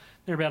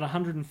 They're about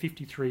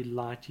 153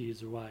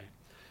 light-years away.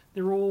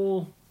 They're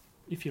all,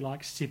 if you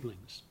like,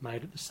 siblings,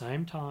 made at the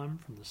same time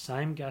from the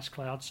same gas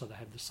cloud, so they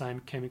have the same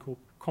chemical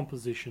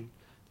composition.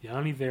 The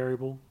only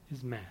variable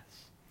is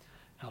mass.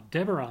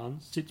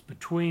 Aldebaran sits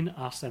between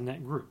us and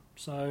that group,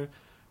 so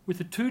with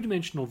the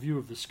two-dimensional view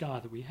of the sky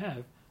that we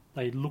have,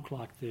 they look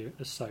like they're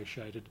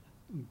associated,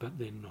 but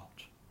they're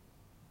not.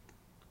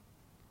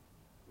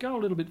 Go a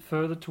little bit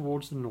further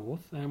towards the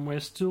north, and we're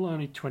still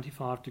only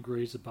 25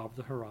 degrees above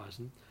the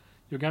horizon.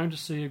 You're going to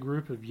see a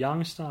group of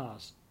young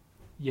stars,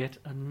 yet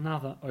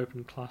another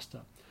open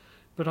cluster.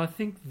 But I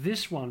think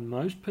this one,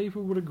 most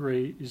people would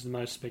agree, is the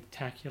most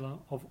spectacular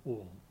of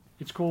all.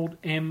 It's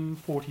called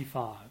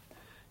M45.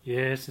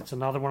 Yes, it's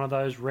another one of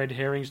those red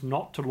herrings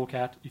not to look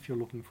at if you're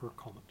looking for a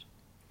comet.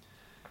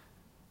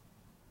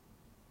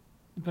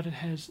 But it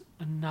has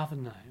another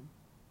name,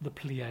 the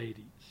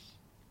Pleiades.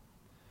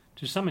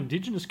 To some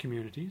indigenous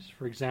communities,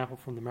 for example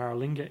from the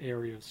Maralinga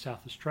area of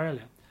South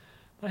Australia,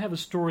 they have a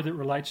story that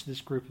relates to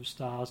this group of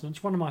stars, and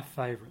it's one of my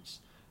favourites,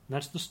 and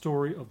that's the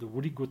story of the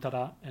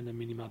Wurigutara and the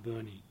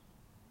Minima-Burnie.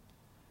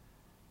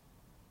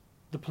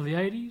 The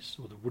Pleiades,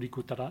 or the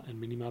Wurigutara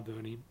and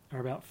Minima-Burnie, are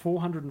about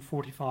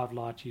 445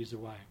 light years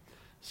away.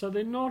 So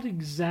they're not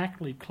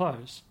exactly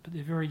close, but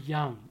they're very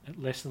young,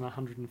 at less than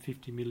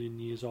 150 million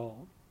years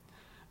old.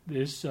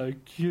 They're so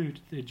cute,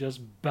 they're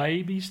just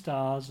baby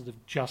stars that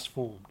have just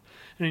formed.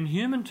 And in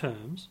human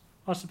terms,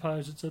 I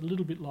suppose it's a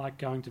little bit like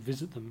going to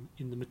visit them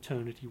in the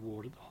maternity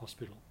ward at the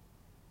hospital.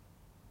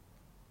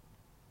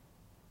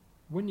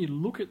 When you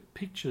look at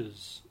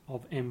pictures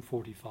of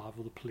M45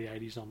 or the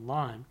Pleiades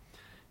online,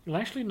 you'll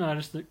actually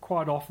notice that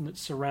quite often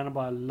it's surrounded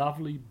by a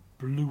lovely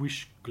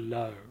bluish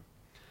glow.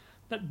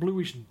 That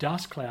bluish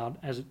dust cloud,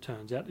 as it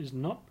turns out, is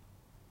not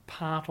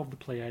part of the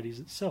Pleiades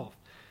itself.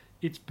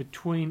 It's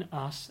between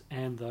us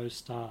and those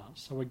stars.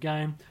 So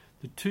again,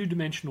 the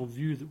two-dimensional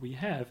view that we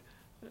have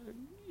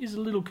is a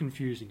little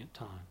confusing at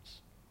times.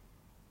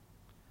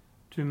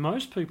 To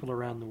most people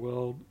around the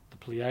world, the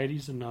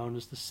Pleiades are known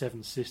as the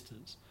Seven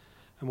Sisters.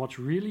 And what's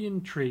really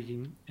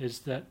intriguing is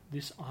that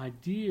this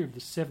idea of the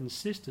Seven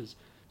Sisters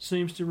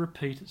seems to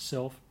repeat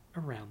itself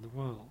around the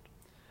world.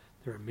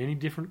 There are many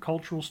different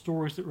cultural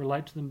stories that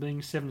relate to them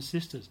being seven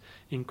sisters,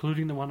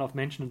 including the one I've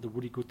mentioned of the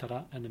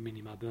Wurigutara and the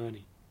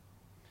Minima-Burnie.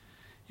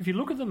 If you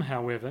look at them,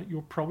 however,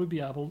 you'll probably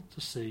be able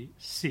to see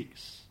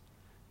 6.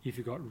 If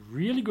you've got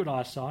really good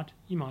eyesight,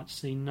 you might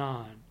see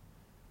 9.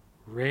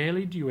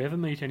 Rarely do you ever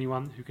meet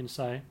anyone who can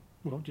say,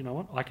 well, do you know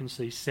what, I can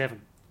see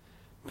 7.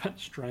 But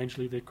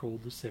strangely, they're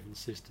called the Seven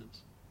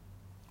Sisters.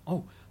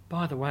 Oh,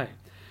 by the way,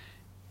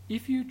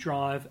 if you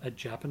drive a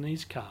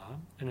Japanese car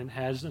and it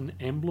has an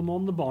emblem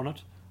on the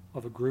bonnet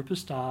of a group of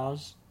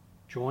stars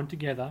joined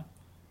together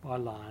by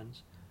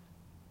lines,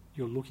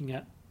 you're looking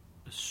at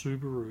a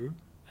Subaru,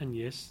 and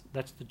yes,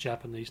 that's the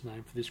Japanese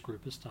name for this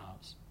group of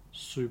stars,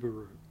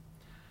 Subaru.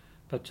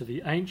 But to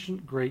the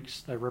ancient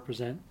Greeks, they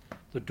represent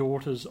the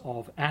daughters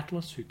of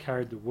Atlas, who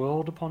carried the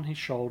world upon his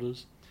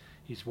shoulders,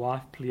 his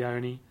wife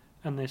Pleione,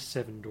 and their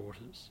 7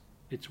 daughters.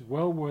 It's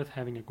well worth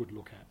having a good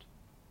look at.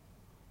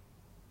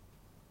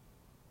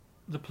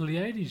 The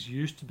Pleiades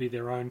used to be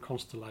their own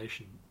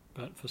constellation,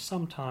 but for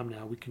some time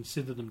now we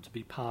consider them to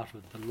be part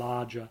of the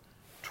larger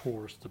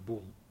Taurus the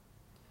Bull.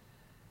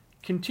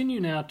 Continue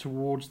now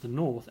towards the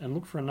north and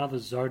look for another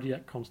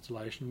zodiac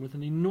constellation with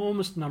an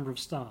enormous number of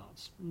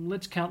stars.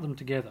 Let's count them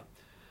together.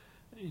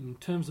 In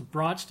terms of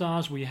bright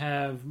stars, we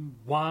have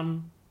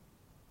 1,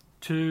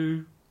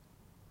 2,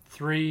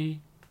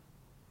 3,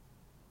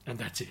 and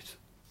that's it.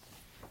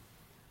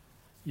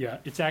 Yeah,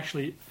 it's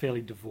actually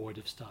fairly devoid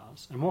of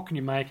stars. And what can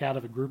you make out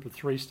of a group of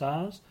 3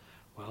 stars?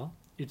 Well,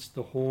 it's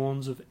the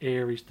horns of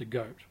Aries the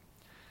goat.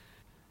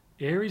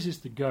 Aries is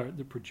the goat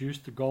that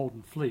produced the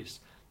golden fleece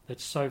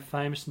that's so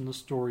famous in the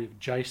story of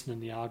Jason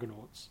and the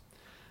Argonauts.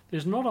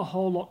 There's not a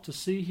whole lot to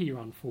see here,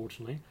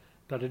 unfortunately,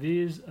 but it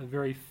is a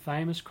very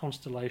famous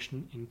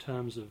constellation in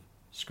terms of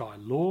sky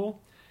lore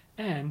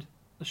and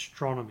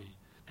astronomy.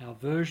 Our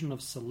version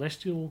of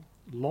celestial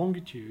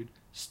longitude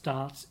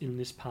starts in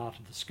this part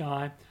of the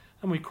sky,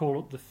 and we call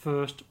it the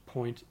first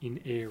point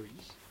in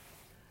Aries.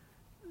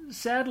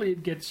 Sadly,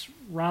 it gets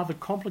rather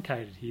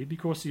complicated here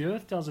because the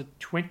Earth does a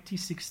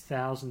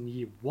 26,000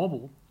 year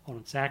wobble on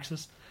its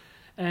axis,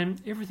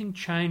 and everything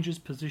changes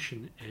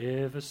position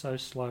ever so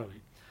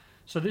slowly.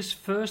 So this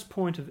first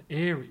point of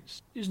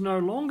Aries is no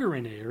longer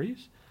in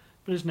Aries,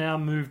 but is now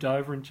moved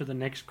over into the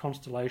next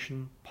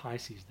constellation,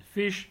 Pisces the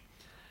fish,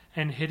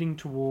 and heading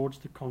towards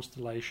the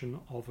constellation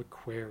of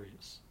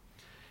Aquarius.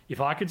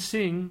 If I could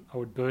sing, I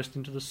would burst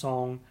into the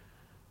song,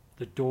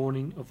 The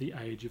Dawning of the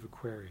Age of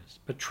Aquarius.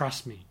 But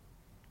trust me,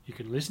 you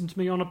can listen to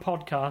me on a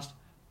podcast,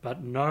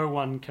 but no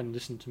one can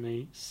listen to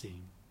me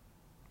sing.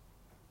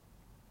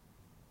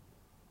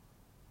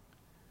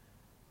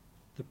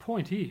 The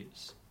point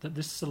is that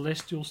this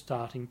celestial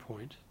starting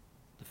point,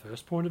 the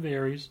first point of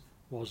Aries,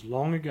 was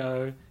long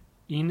ago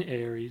in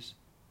Aries,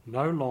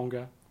 no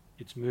longer.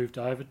 It's moved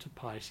over to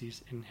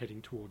Pisces and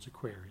heading towards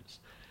Aquarius.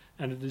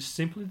 And it is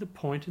simply the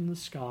point in the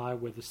sky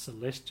where the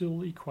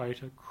celestial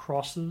equator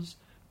crosses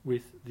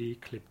with the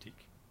ecliptic.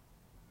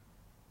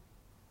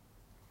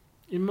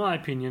 In my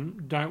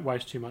opinion, don't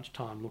waste too much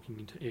time looking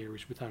into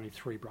Aries with only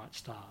 3 bright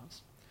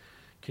stars.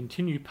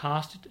 Continue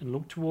past it and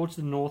look towards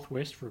the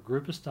northwest for a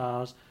group of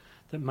stars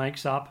that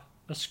makes up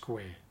a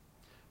square.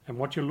 And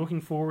what you're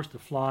looking for is the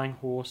flying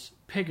horse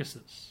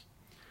Pegasus.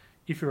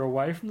 If you're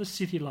away from the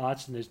city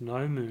lights and there's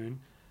no moon,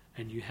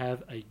 and you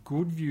have a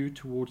good view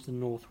towards the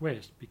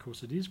northwest,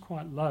 because it is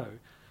quite low,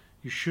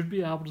 you should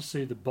be able to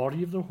see the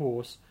body of the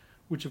horse,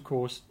 which of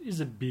course is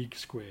a big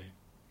square.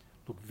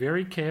 Look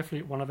very carefully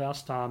at one of our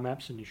star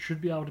maps and you should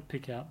be able to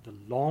pick out the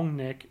long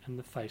neck and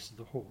the face of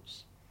the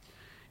horse.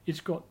 It's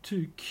got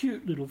 2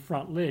 cute little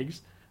front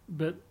legs,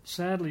 But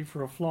sadly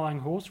for a flying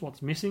horse,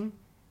 what's missing?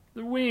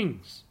 The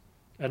wings.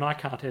 And I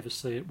can't ever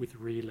see it with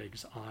rear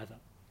legs either.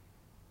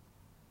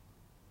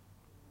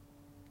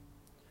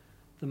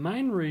 The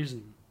main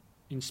reason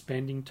in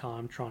spending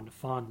time trying to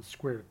find the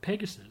square of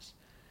Pegasus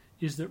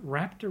is that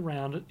wrapped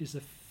around it is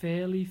a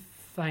fairly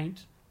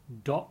faint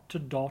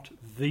dot-to-dot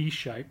V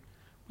shape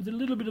with a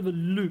little bit of a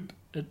loop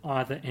at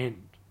either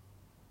end.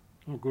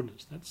 Oh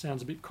goodness, that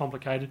sounds a bit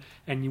complicated,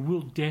 and you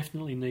will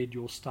definitely need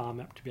your star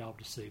map to be able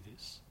to see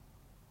this.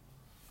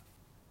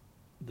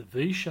 The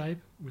V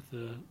shape with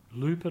the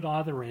loop at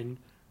either end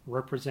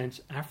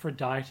represents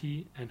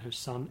Aphrodite and her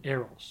son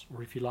Eros,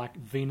 or if you like,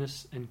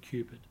 Venus and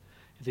Cupid.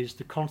 It is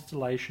the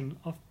constellation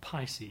of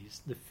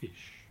Pisces, the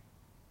fish.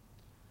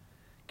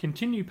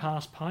 Continue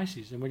past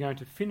Pisces, and we're going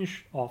to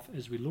finish off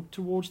as we look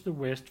towards the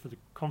west for the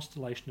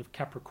constellation of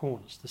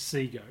Capricornus, the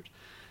sea goat.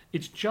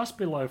 It's just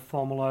below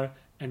Fomalhaut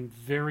and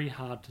very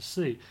hard to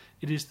see.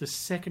 It is the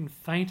second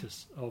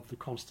faintest of the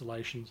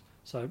constellations,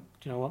 so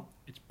you know what?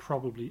 It's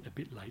probably a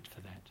bit late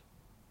for that.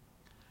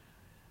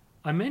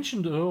 I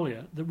mentioned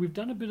earlier that we've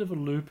done a bit of a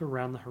loop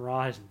around the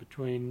horizon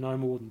between no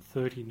more than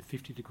 30 and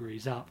 50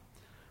 degrees up.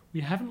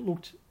 We haven't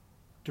looked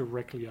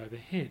directly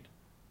overhead.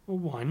 Well,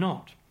 why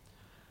not?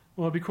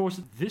 Well, because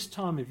at this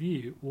time of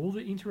year, all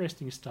the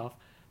interesting stuff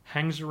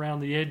hangs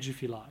around the edge,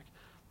 if you like.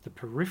 The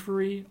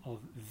periphery of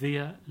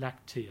Via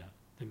Lactea,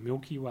 the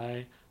Milky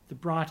Way, the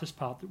brightest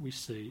part that we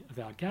see of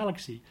our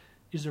galaxy,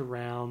 is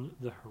around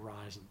the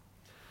horizon.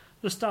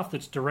 The stuff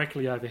that's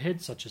directly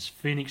overhead, such as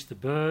Phoenix the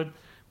bird,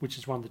 which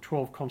is one of the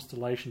 12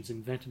 constellations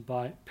invented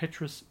by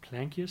Petrus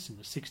Plancius in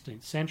the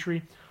 16th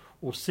century,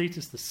 or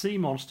Cetus the sea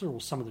monster,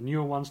 or some of the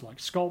newer ones like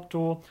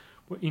Sculptor,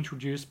 were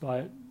introduced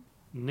by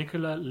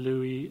Nicolas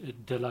Louis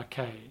de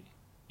Lacaille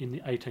in the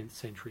 18th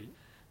century.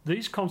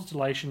 These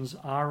constellations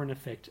are in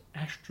effect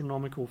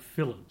astronomical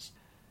fillers.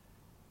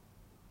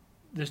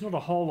 There's not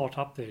a whole lot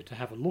up there to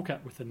have a look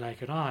at with the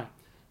naked eye,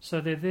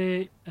 so they're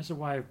there as a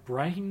way of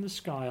breaking the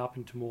sky up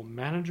into more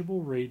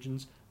manageable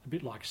regions, a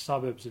bit like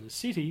suburbs in a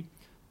city.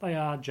 They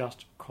are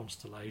just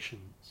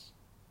constellations.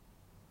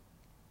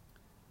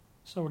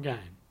 So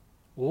again,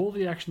 all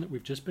the action that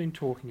we've just been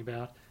talking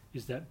about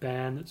is that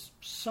band that's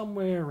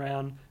somewhere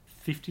around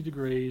 50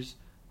 degrees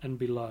and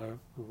below,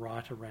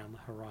 right around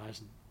the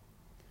horizon.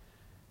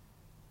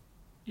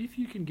 If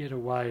you can get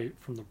away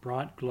from the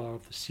bright glow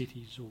of the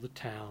cities or the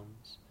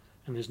towns,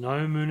 and there's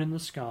no moon in the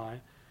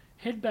sky,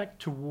 head back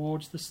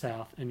towards the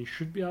south and you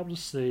should be able to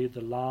see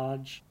the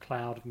large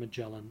cloud of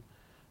Magellan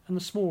and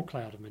the small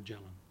cloud of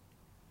Magellan.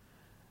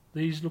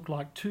 These look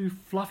like two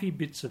fluffy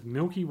bits of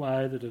Milky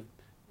Way that have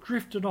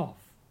drifted off,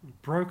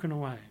 broken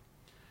away,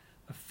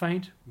 a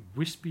faint,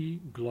 wispy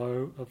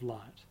glow of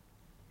light.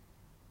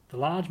 The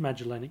Large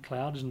Magellanic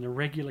Cloud is an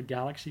irregular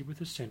galaxy with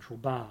a central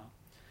bar.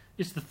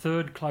 It's the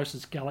third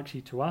closest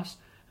galaxy to us,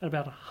 at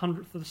about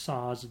 1/100th of the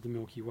size of the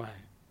Milky Way.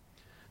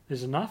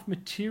 There's enough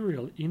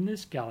material in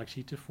this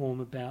galaxy to form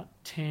about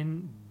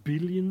 10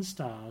 billion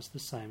stars the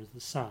same as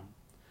the Sun.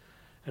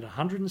 At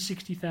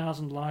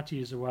 160,000 light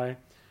years away,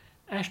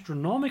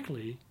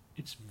 astronomically,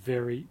 it's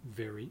very,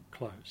 very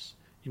close.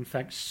 In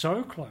fact,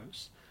 so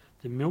close,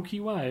 the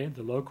Milky Way,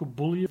 the local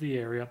bully of the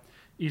area,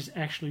 is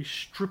actually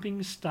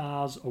stripping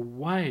stars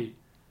away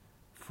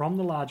from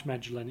the Large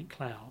Magellanic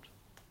Cloud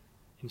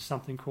in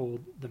something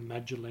called the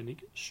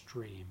Magellanic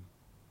Stream.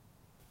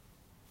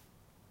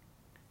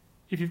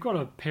 If you've got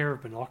a pair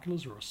of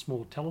binoculars or a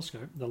small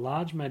telescope, the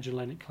Large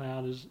Magellanic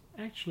Cloud is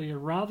actually a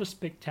rather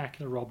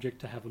spectacular object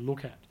to have a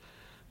look at.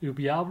 You'll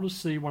be able to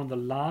see one of the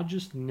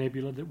largest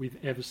nebula that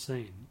we've ever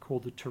seen,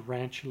 called the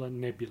Tarantula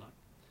Nebula.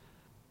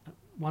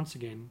 Once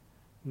again,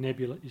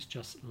 nebula is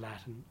just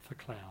Latin for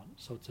cloud,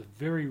 so it's a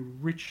very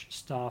rich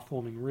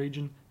star-forming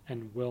region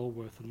and well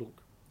worth a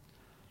look.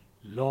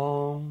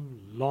 Long,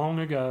 long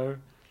ago,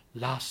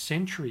 last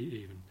century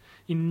even,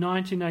 in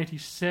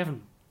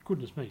 1987,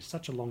 goodness me,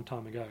 such a long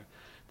time ago,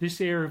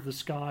 this area of the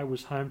sky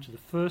was home to the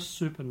first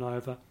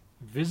supernova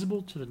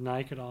visible to the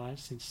naked eye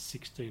since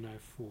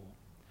 1604.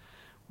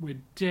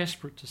 We're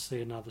desperate to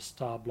see another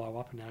star blow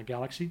up in our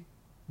galaxy.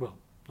 Well,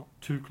 not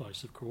too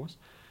close, of course,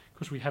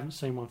 because we haven't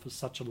seen one for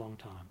such a long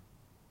time.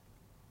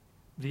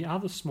 The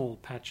other small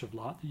patch of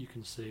light that you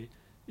can see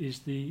is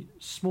the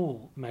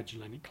Small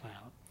Magellanic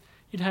Cloud.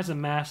 It has a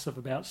mass of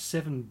about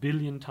 7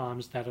 billion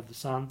times that of the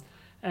Sun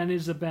and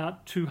is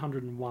about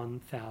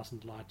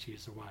 201,000 light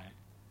years away.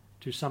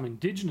 To some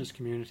indigenous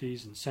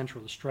communities in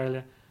Central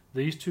Australia,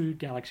 these two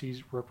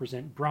galaxies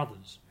represent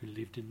brothers who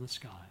lived in the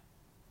sky.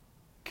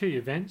 Key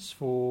events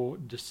for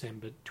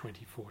December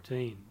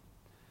 2014.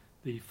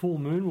 The full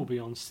moon will be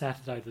on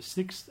Saturday the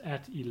 6th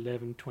at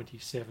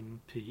 11:27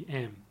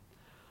 p.m.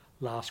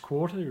 Last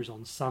quarter is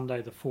on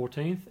Sunday the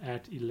 14th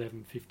at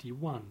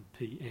 11:51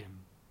 p.m.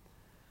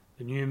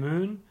 The new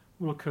moon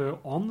will occur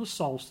on the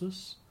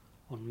solstice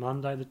on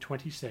Monday the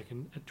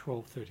 22nd at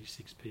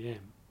 12:36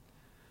 p.m.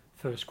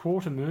 First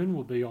quarter moon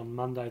will be on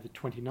Monday the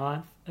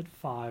 29th at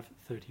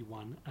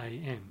 5:31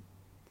 a.m.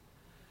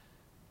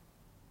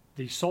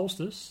 The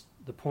solstice,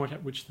 the point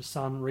at which the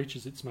Sun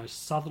reaches its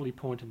most southerly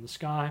point in the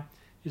sky,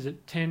 is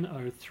at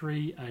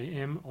 10:03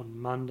 a.m. on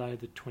Monday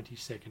the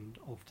 22nd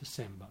of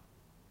December.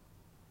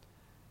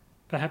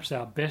 Perhaps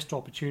our best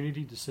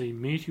opportunity to see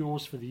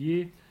meteors for the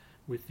year,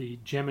 with the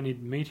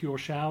Geminid meteor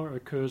shower,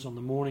 occurs on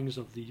the mornings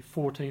of the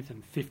 14th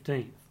and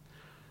 15th.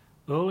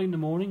 Early in the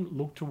morning,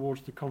 look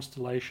towards the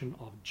constellation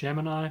of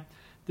Gemini.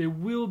 There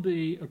will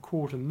be a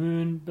quarter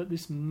moon, but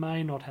this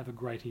may not have a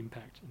great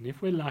impact. And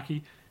if we're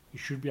lucky, you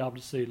should be able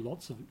to see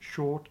lots of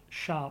short,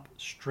 sharp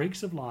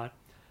streaks of light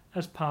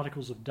as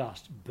particles of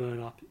dust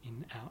burn up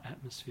in our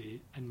atmosphere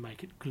and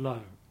make it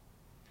glow.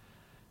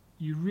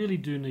 You really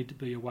do need to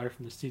be away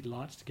from the city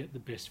lights to get the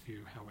best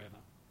view, however.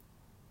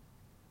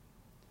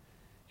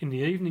 In the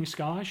evening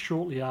sky,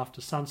 shortly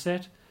after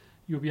sunset,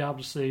 you'll be able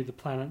to see the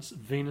planets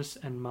Venus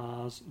and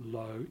Mars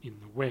low in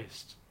the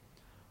west.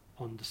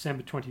 On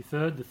December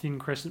 23rd, the thin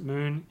crescent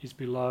moon is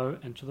below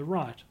and to the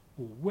right,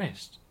 or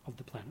west, of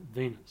the planet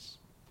Venus.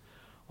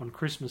 On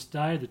Christmas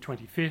Day, the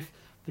 25th,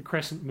 the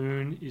crescent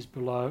moon is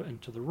below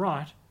and to the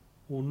right,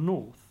 or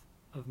north,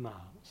 of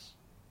Mars.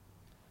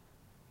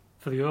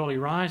 For the early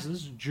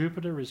risers,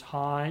 Jupiter is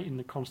high in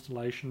the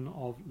constellation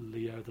of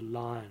Leo the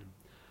Lion.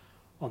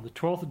 On the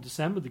 12th of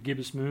December, the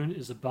gibbous moon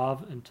is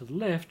above and to the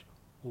left,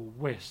 or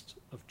west,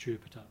 of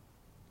Jupiter.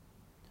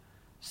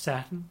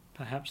 Saturn,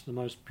 perhaps the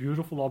most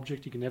beautiful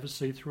object you can ever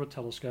see through a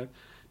telescope,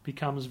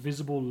 becomes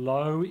visible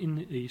low in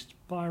the east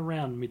by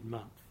around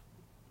mid-month.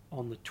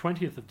 On the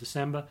 20th of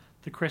December,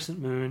 the crescent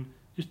moon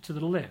is to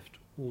the left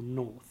or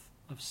north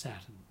of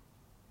Saturn.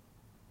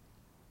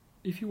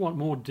 If you want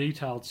more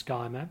detailed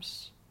sky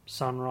maps,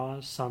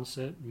 sunrise,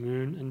 sunset,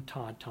 moon and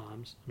tide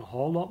times, and a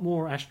whole lot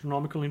more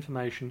astronomical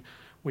information,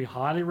 we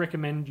highly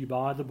recommend you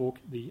buy the book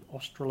The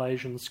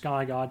Australasian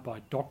Sky Guide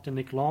by Dr.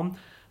 Nick Lom,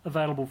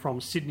 available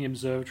from Sydney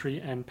Observatory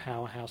and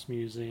Powerhouse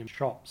Museum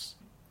shops.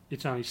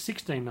 It's only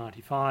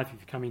 $16.95 if you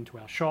come into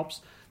our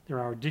shops. There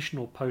are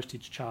additional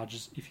postage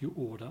charges if you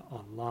order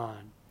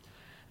online.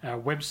 Our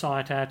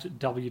website at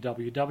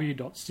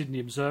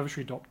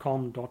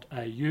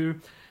www.sydneyobservatory.com.au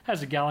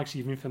has a galaxy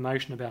of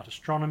information about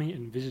astronomy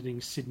and visiting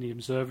Sydney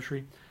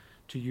Observatory.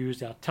 To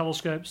use our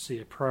telescopes, see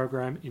a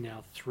program in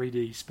our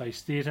 3D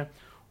Space Theatre,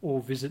 or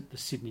visit the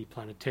Sydney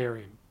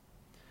Planetarium.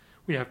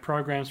 We have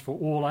programs for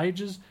all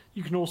ages.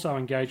 You can also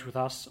engage with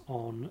us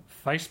on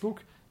Facebook,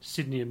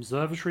 Sydney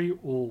Observatory,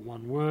 all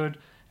one word,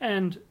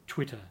 and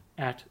Twitter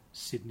at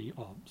Sydney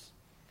Obs.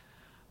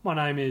 My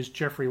name is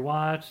Jeffrey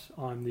Wyatt.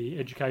 I'm the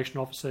Education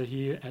Officer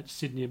here at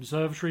Sydney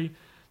Observatory.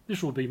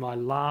 This will be my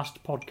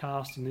last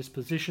podcast in this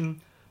position.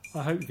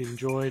 I hope you've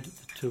enjoyed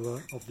the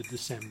tour of the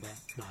December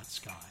night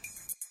sky.